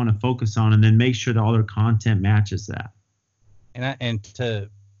they want to focus on and then make sure that all their content matches that.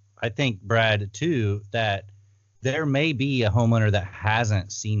 I think, Brad, too, that there may be a homeowner that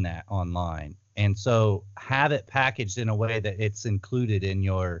hasn't seen that online. And so have it packaged in a way that it's included in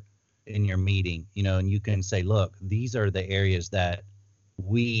your meeting, and you can say, look, these are the areas that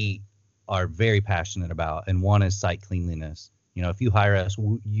we are very passionate about. And one is site cleanliness. If you hire us,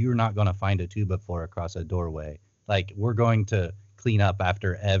 you're not going to find a 2x4 across a doorway. Like, we're going to clean up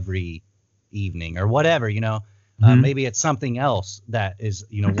after every evening or whatever, maybe it's something else that is,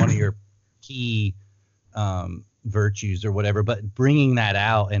 one of your key virtues or whatever, but bringing that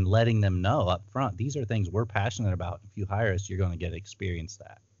out and letting them know up front, these are things we're passionate about. If you hire us, you're going to get to experience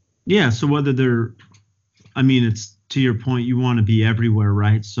that. Yeah. So whether it's to your point, you want to be everywhere,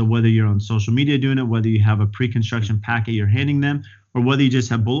 right? So whether you're on social media doing it, whether you have a pre-construction packet you're handing them, or whether you just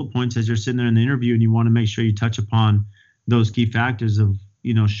have bullet points as you're sitting there in the interview and you want to make sure you touch upon those key factors of,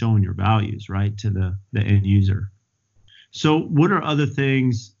 showing your values, right, to the end user. So what are other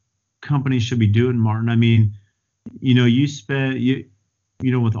things companies should be doing, Martin? I mean, you spend,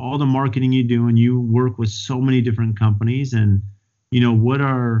 with all the marketing you do and you work with so many different companies and, what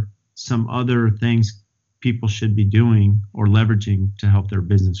are some other things people should be doing or leveraging to help their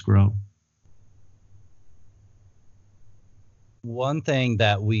business grow? One thing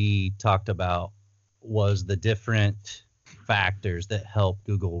that we talked about was the different factors that help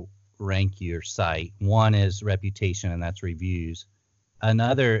Google rank your site. One is reputation, and that's reviews.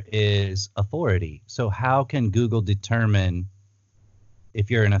 Another is authority. So how can Google determine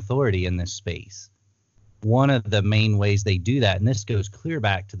if you're an authority in this space? One of the main ways they do that, and this goes clear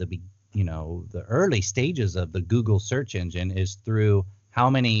back to the early stages of the Google search engine, is through how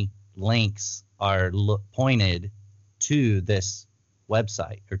many links are pointed to this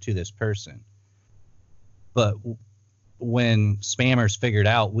website or to this person. But when spammers figured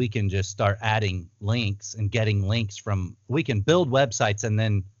out we can just start adding links and getting links we can build websites and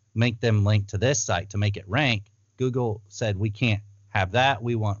then make them link to this site to make it rank, Google said we can't have that.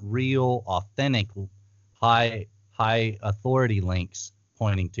 We want real, authentic, high authority links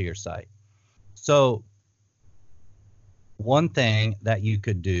pointing to your site. So one thing that you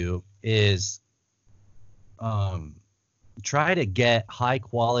could do is try to get high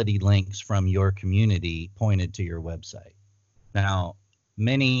quality links from your community pointed to your website. Now,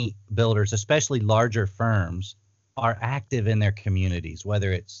 many builders, especially larger firms, are active in their communities,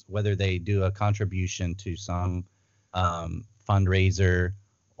 whether they do a contribution to some fundraiser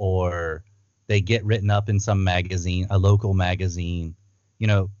or they get written up in some magazine, a local magazine.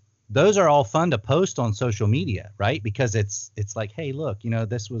 Those are all fun to post on social media, right? Because it's like, hey, look,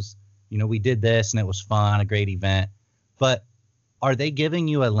 this was, we did this and it was fun, a great event. But are they giving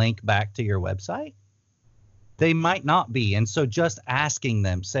you a link back to your website? They might not be. And so just asking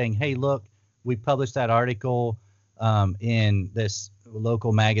them, saying, hey, look, we published that article in this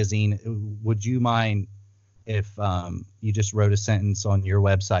local magazine. Would you mind if you just wrote a sentence on your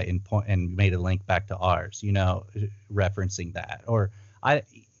website and made a link back to ours, referencing that? Or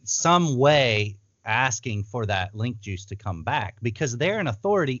some way asking for that link juice to come back, because they're an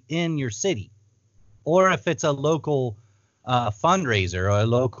authority in your city. Or if it's a local fundraiser or a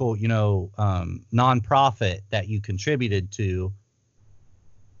local, nonprofit that you contributed to,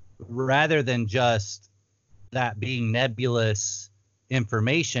 rather than just that being nebulous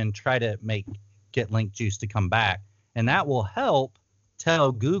information, try to get link juice to come back. And that will help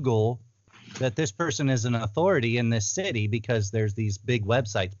tell Google that this person is an authority in this city because there's these big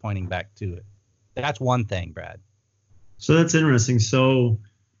websites pointing back to it. That's one thing, Brad. So that's interesting. So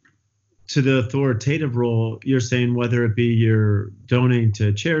to the authoritative role, you're saying whether it be you're donating to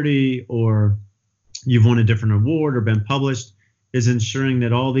a charity or you've won a different award or been published, is ensuring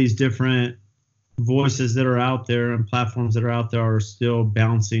that all these different voices that are out there and platforms that are out there are still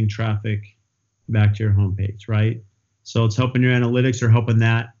bouncing traffic back to your homepage, right? So it's helping your analytics or helping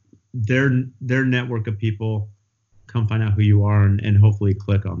that their network of people come find out who you are and hopefully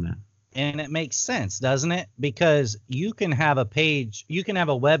click on that. And it makes sense, doesn't it? Because you can have a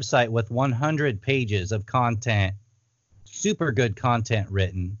website with 100 pages of content, super good content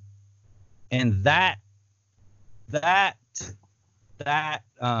written, and that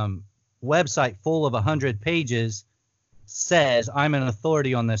website full of 100 pages says I'm an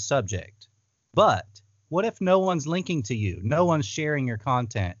authority on this subject. But what if no one's linking to you? No one's sharing your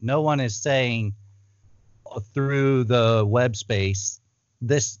content. No one is saying through the web space,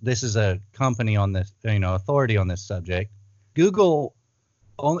 this is a company on this, authority on this subject. Google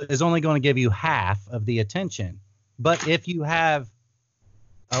is only going to give you half of the attention. But if you have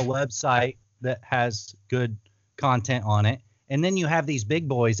a website that has good content on it, and then you have these big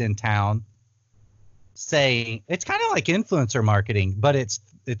boys in town saying, it's kind of like influencer marketing, but it's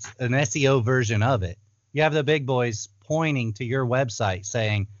an SEO version of it. You have the big boys pointing to your website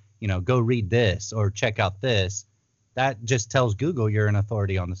saying, go read this or check out this. That just tells Google you're an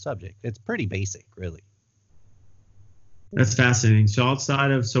authority on the subject. It's pretty basic, really. That's fascinating. So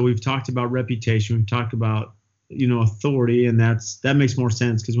we've talked about reputation, we've talked about, authority, and that makes more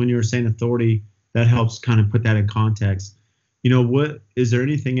sense, because when you were saying authority, that helps kind of put that in context. What is there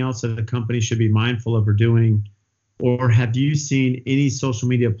anything else that a company should be mindful of or doing, or have you seen any social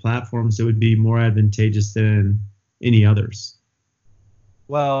media platforms that would be more advantageous than any others?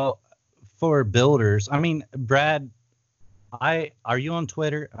 Well, for builders, Brad, are you on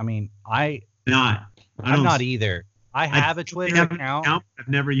Twitter? I'm not either. I have a Twitter account. I've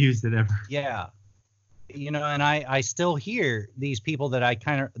never used it ever. Yeah. And I still hear these people that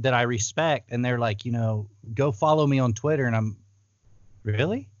I respect, and they're like, go follow me on Twitter. And I'm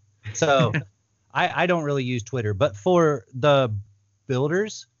really? So I don't really use Twitter, but for the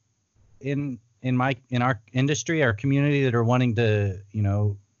builders in our industry, our community that are wanting to,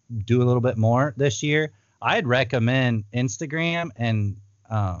 do a little bit more this year, I'd recommend Instagram and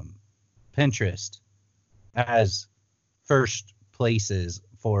Pinterest as first places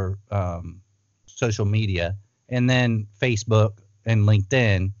for social media, and then Facebook and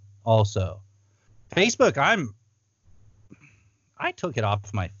LinkedIn also. Facebook, I took it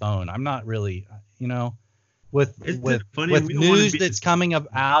off my phone. I'm not really, with news that's coming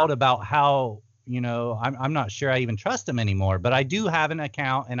out about how, I'm not sure I even trust them anymore, but I do have an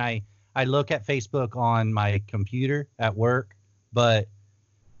account, and I look at Facebook on my computer at work,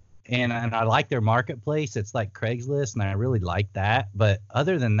 and I like their marketplace. It's like Craigslist, and I really like that. But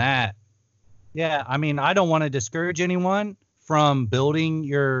other than that, yeah, I don't want to discourage anyone from building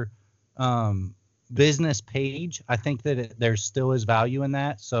your business page. I think that there still is value in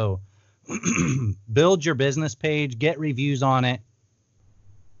that. So build your business page, get reviews on it,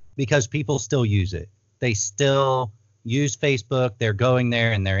 because people still use it. They still use Facebook. They're going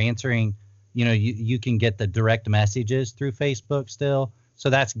there and they're answering. You can get the direct messages through Facebook still. So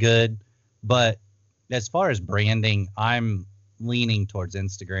that's good. But as far as branding, I'm leaning towards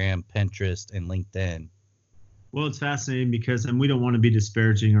Instagram, Pinterest, and LinkedIn. Well, it's fascinating because, and we don't want to be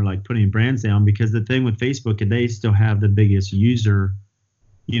disparaging or like putting brands down, because the thing with Facebook, they still have the biggest user,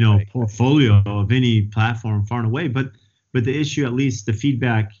 portfolio of any platform far and away. But the issue, at least the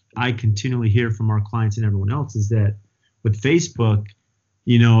feedback I continually hear from our clients and everyone else, is that with Facebook,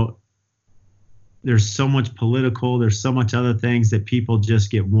 there's so much political, there's so much other things that people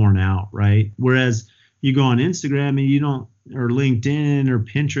just get worn out, right? Whereas you go on Instagram and or LinkedIn or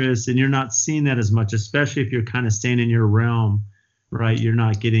Pinterest, and you're not seeing that as much, especially if you're kind of staying in your realm, right? You're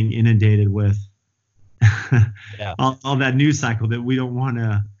not getting inundated with all that news cycle that we don't want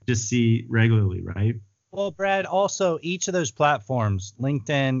to just see regularly, right? Well, Brad, also each of those platforms,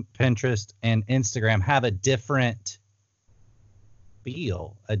 LinkedIn, Pinterest, and Instagram, have a different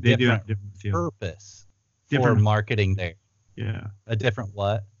feel, a different purpose for marketing there. Yeah. A different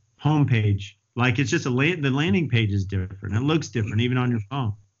what? Homepage. Like, it's just the landing page is different. It looks different even on your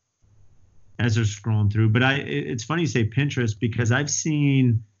phone as they're scrolling through. But it's funny you say Pinterest, because I've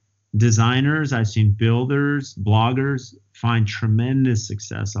seen designers, I've seen builders, bloggers find tremendous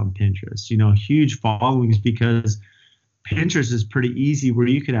success on Pinterest. Huge followings, because Pinterest is pretty easy, where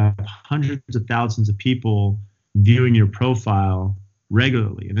you could have hundreds of thousands of people viewing your profile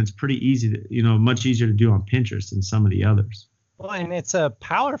regularly, and it's pretty easy to, much easier to do on Pinterest than some of the others. Well, and it's a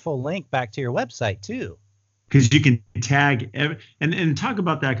powerful link back to your website too, because you can tag and talk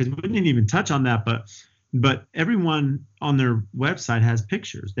about that, because we didn't even touch on that, but everyone on their website has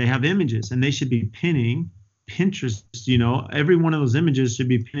pictures, they have images, and they should be pinning Pinterest. Every one of those images should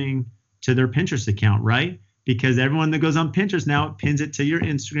be pinning to their Pinterest account, right? Because everyone that goes on Pinterest now pins it to your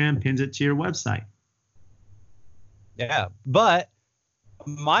Instagram, pins it to your website. Yeah, but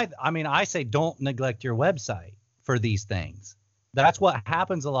I say don't neglect your website for these things. that's what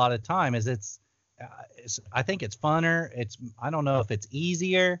happens a lot of time is I think it's funner. I don't know if it's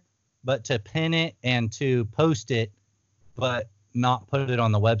easier, but to pin it and to post it, but not put it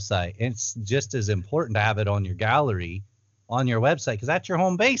on the website. It's just as important to have it on your gallery, on your website, because that's your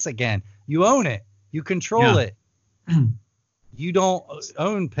home base again. You own it. You control it. You don't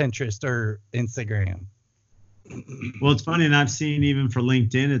own Pinterest or Instagram. Well, it's funny, and I've seen even for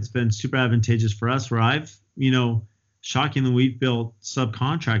LinkedIn, it's been super advantageous for us where I've, shockingly, we've built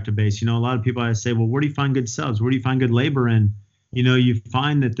subcontractor base. A lot of people I say, well, where do you find good subs? Where do you find good labor? And, you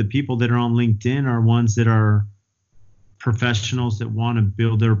find that the people that are on LinkedIn are ones that are professionals that want to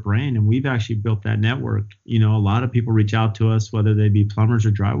build their brand. And we've actually built that network. A lot of people reach out to us, whether they be plumbers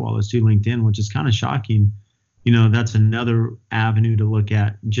or drywallers, through LinkedIn, which is kind of shocking. That's another avenue to look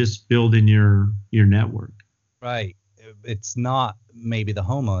at, just building your network. Right. It's not maybe the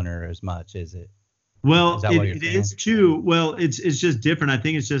homeowner as much, is it? Well, it is too. Well, it's just different. I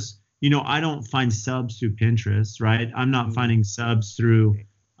think it's just, I don't find subs through Pinterest, right? I'm not finding subs through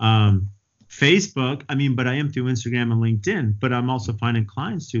Facebook. But I am through Instagram and LinkedIn, but I'm also finding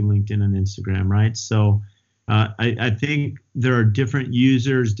clients through LinkedIn and Instagram, right? So I think there are different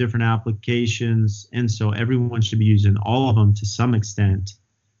users, different applications, and so everyone should be using all of them to some extent,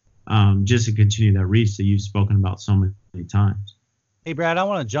 just to continue that reach that you've spoken about so many times. Hey, Brad, I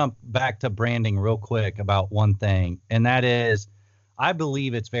want to jump back to branding real quick about one thing, and that is I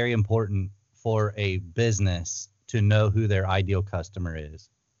believe it's very important for a business to know who their ideal customer is.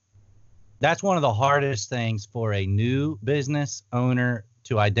 That's one of the hardest things for a new business owner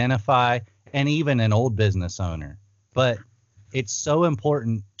to identify, and even an old business owner. But it's so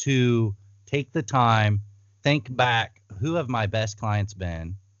important to take the time, think back, who have my best clients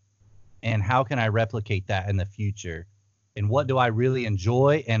been, and how can I replicate that in the future? And what do I really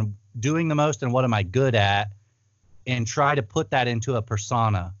enjoy and doing the most, and what am I good at? And try to put that into a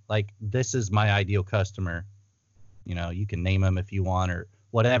persona. Like, this is my ideal customer. You can name them if you want or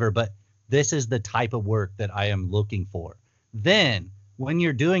whatever, but this is the type of work that I am looking for. Then when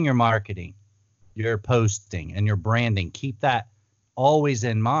you're doing your marketing, your posting and your branding, keep that always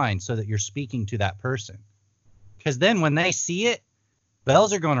in mind so that you're speaking to that person. Because then when they see it,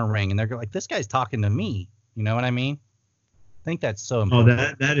 bells are going to ring and they're like, this guy's talking to me. You know what I mean? I think that's so important.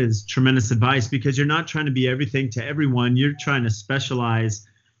 Oh, that is tremendous advice, because you're not trying to be everything to everyone. You're trying to specialize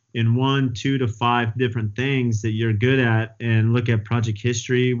in 1, 2 to 5 different things that you're good at, and look at project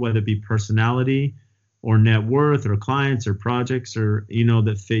history, whether it be personality or net worth or clients or projects or,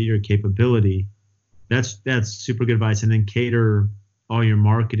 that fit your capability. That's super good advice. And then cater all your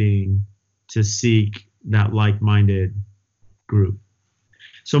marketing to seek that like-minded group.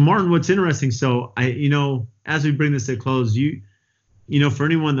 So Martin, what's interesting, so as we bring this to a close, for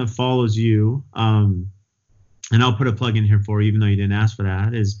anyone that follows you, and I'll put a plug in here for you, even though you didn't ask for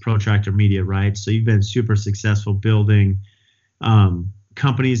that, is Protractor Media, right? So you've been super successful building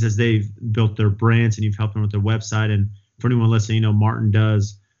companies as they've built their brands, and you've helped them with their website. And for anyone listening, Martin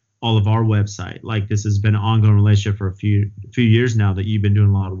does all of our website. Like, this has been an ongoing relationship for a few years now that you've been doing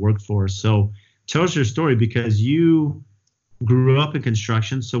a lot of work for us. So tell us your story, because you grew up in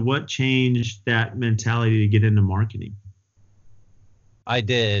construction. So what changed that mentality to get into marketing? I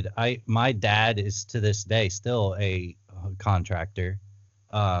did. My dad is to this day still a contractor,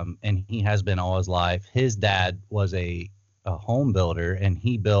 and he has been all his life. His dad was a home builder, and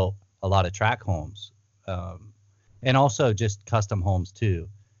he built a lot of tract homes, and also just custom homes too.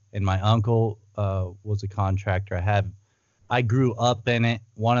 And my uncle was a contractor. I grew up in it.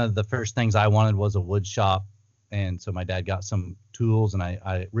 One of the first things I wanted was a wood shop. And so my dad got some tools, and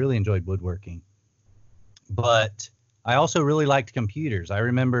I really enjoyed woodworking. But I also really liked computers. I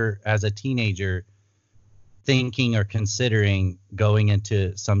remember as a teenager thinking or considering going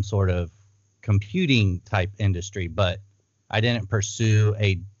into some sort of computing type industry, but I didn't pursue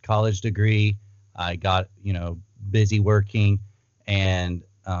a college degree. I got, busy working, and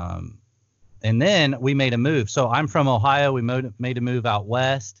then we made a move. So I'm from Ohio. We made a move out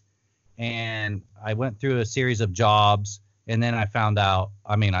west. And I went through a series of jobs, and then I found out,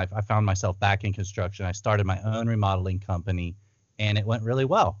 I found myself back in construction. I started my own remodeling company, and it went really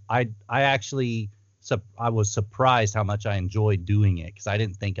well. I was surprised how much I enjoyed doing it, because I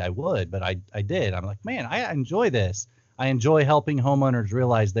didn't think I would, but I did. I'm like, man, I enjoy this. I enjoy helping homeowners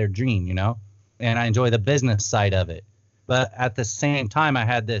realize their dream, and I enjoy the business side of it. But at the same time, I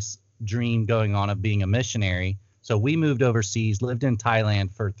had this dream going on of being a missionary. So we moved overseas, lived in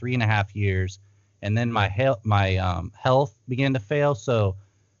Thailand for 3.5 years, and then my health began to fail. So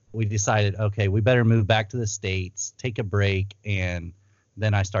we decided, okay, we better move back to the States, take a break. And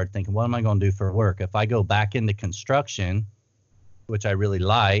then I started thinking, what am I going to do for work? If I go back into construction, which I really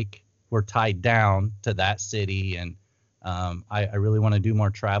like. We're tied down to that city, and I really want to do more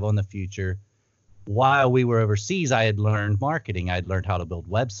travel in the future. While we were overseas, I had learned marketing. I'd learned how to build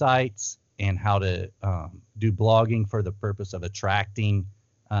websites and how to do blogging for the purpose of attracting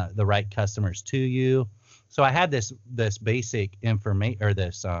the right customers to you. So I had this basic information, or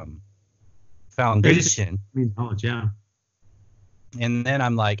this foundation. Knowledge, yeah. And then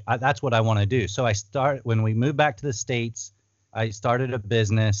I'm like, that's what I want to do. So when we moved back to the States, I started a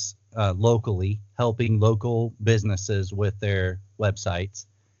business locally, helping local businesses with their websites.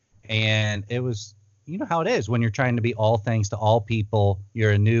 And it was, you know how it is when you're trying to be all things to all people.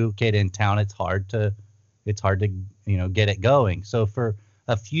 You're a new kid in town. It's hard to, get it going. So for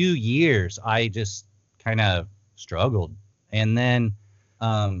a few years, I just kind of struggled. And then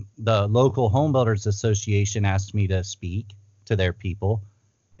the local home builders association asked me to speak to their people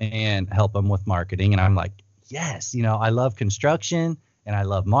and help them with marketing. And I'm like, yes, I love construction and I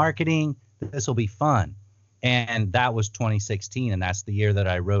love marketing. This will be fun. And that was 2016. And that's the year that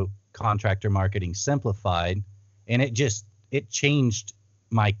I wrote Contractor Marketing Simplified. And it changed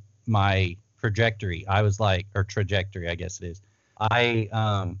my trajectory. I was like, or trajectory, I guess it is.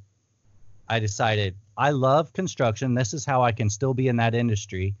 I decided I love construction. This is how I can still be in that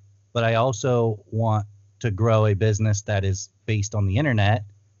industry, but I also want to grow a business that is based on the internet.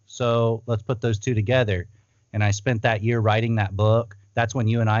 So let's put those two together. And I spent that year writing that book. That's when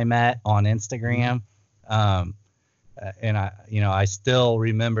you and I met on Instagram. And I still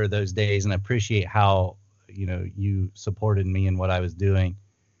remember those days and appreciate how, you supported me in what I was doing.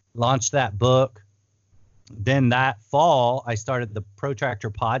 Launched that book. Then that fall, I started the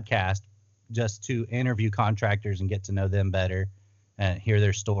Protractor podcast just to interview contractors and get to know them better and hear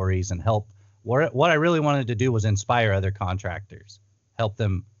their stories and help. What I really wanted to do was inspire other contractors, help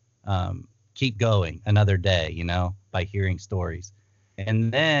them keep going another day, by hearing stories.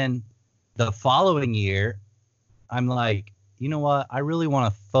 And then the following year, I'm like, you know what? I really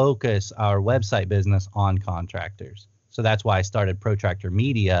want to focus our website business on contractors. So that's why I started Protractor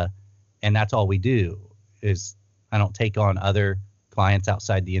Media. And that's all we do is I don't take on other clients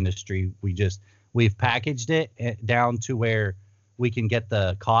outside the industry. We've packaged it down to where we can get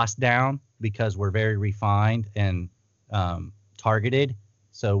the cost down because we're very refined and targeted.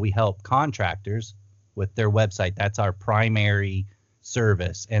 So we help contractors with their website. That's our primary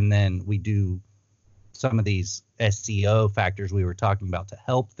service. And then we do some of these SEO factors we were talking about to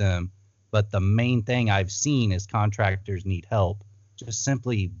help them. But the main thing I've seen is contractors need help just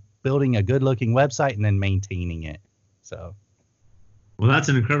simply building a good looking website and then maintaining it. So. Well, that's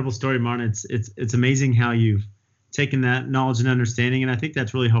an incredible story, Martin. It's amazing how you've taken that knowledge and understanding. And I think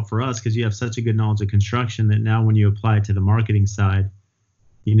that's really helpful for us because you have such a good knowledge of construction that now when you apply it to the marketing side,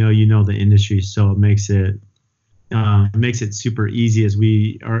 you know the industry. So it makes it super easy as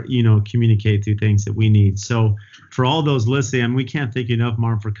we are, communicate through things that we need. So for all those listening, we can't thank you enough,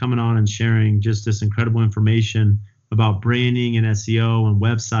 Martin, for coming on and sharing just this incredible information about branding and SEO and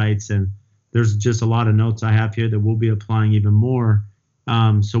websites. And there's just a lot of notes I have here that we'll be applying even more.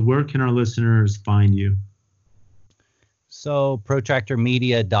 So where can our listeners find you? So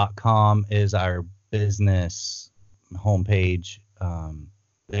protractormedia.com is our business homepage.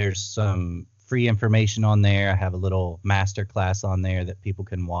 There's some free information on there. I have a little masterclass on there that people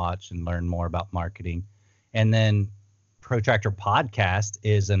can watch and learn more about marketing. And then Protractor Podcast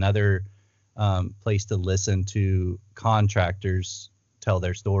is another place to listen to contractors tell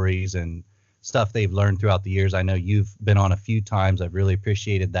their stories and stuff they've learned throughout the years. I know you've been on a few times. I've really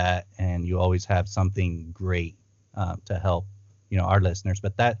appreciated that. And you always have something great to help, our listeners.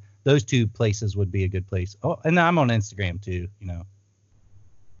 But those two places would be a good place. Oh, and I'm on Instagram too,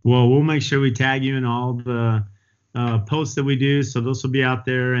 Well, we'll make sure we tag you in all the posts that we do. So those will be out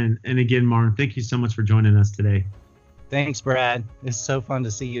there. And again, Martin, thank you so much for joining us today. Thanks, Brad. It's so fun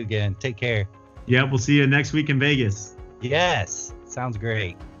to see you again. Take care. Yeah, we'll see you next week in Vegas. Yes, sounds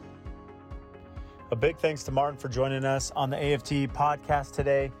great. A big thanks to Martin for joining us on the AFT podcast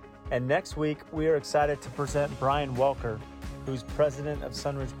today. And next week, we are excited to present Brian Welker, who's president of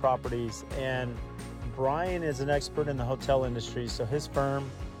Sunridge Properties. And Brian is an expert in the hotel industry. So his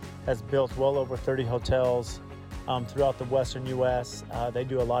firm has built well over 30 hotels throughout the Western U.S. They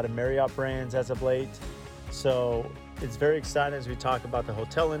do a lot of Marriott brands as of late. So it's very exciting as we talk about the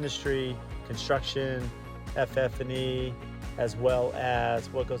hotel industry, construction, FF&E, as well as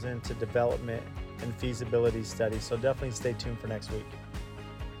what goes into development and feasibility studies. So definitely stay tuned for next week.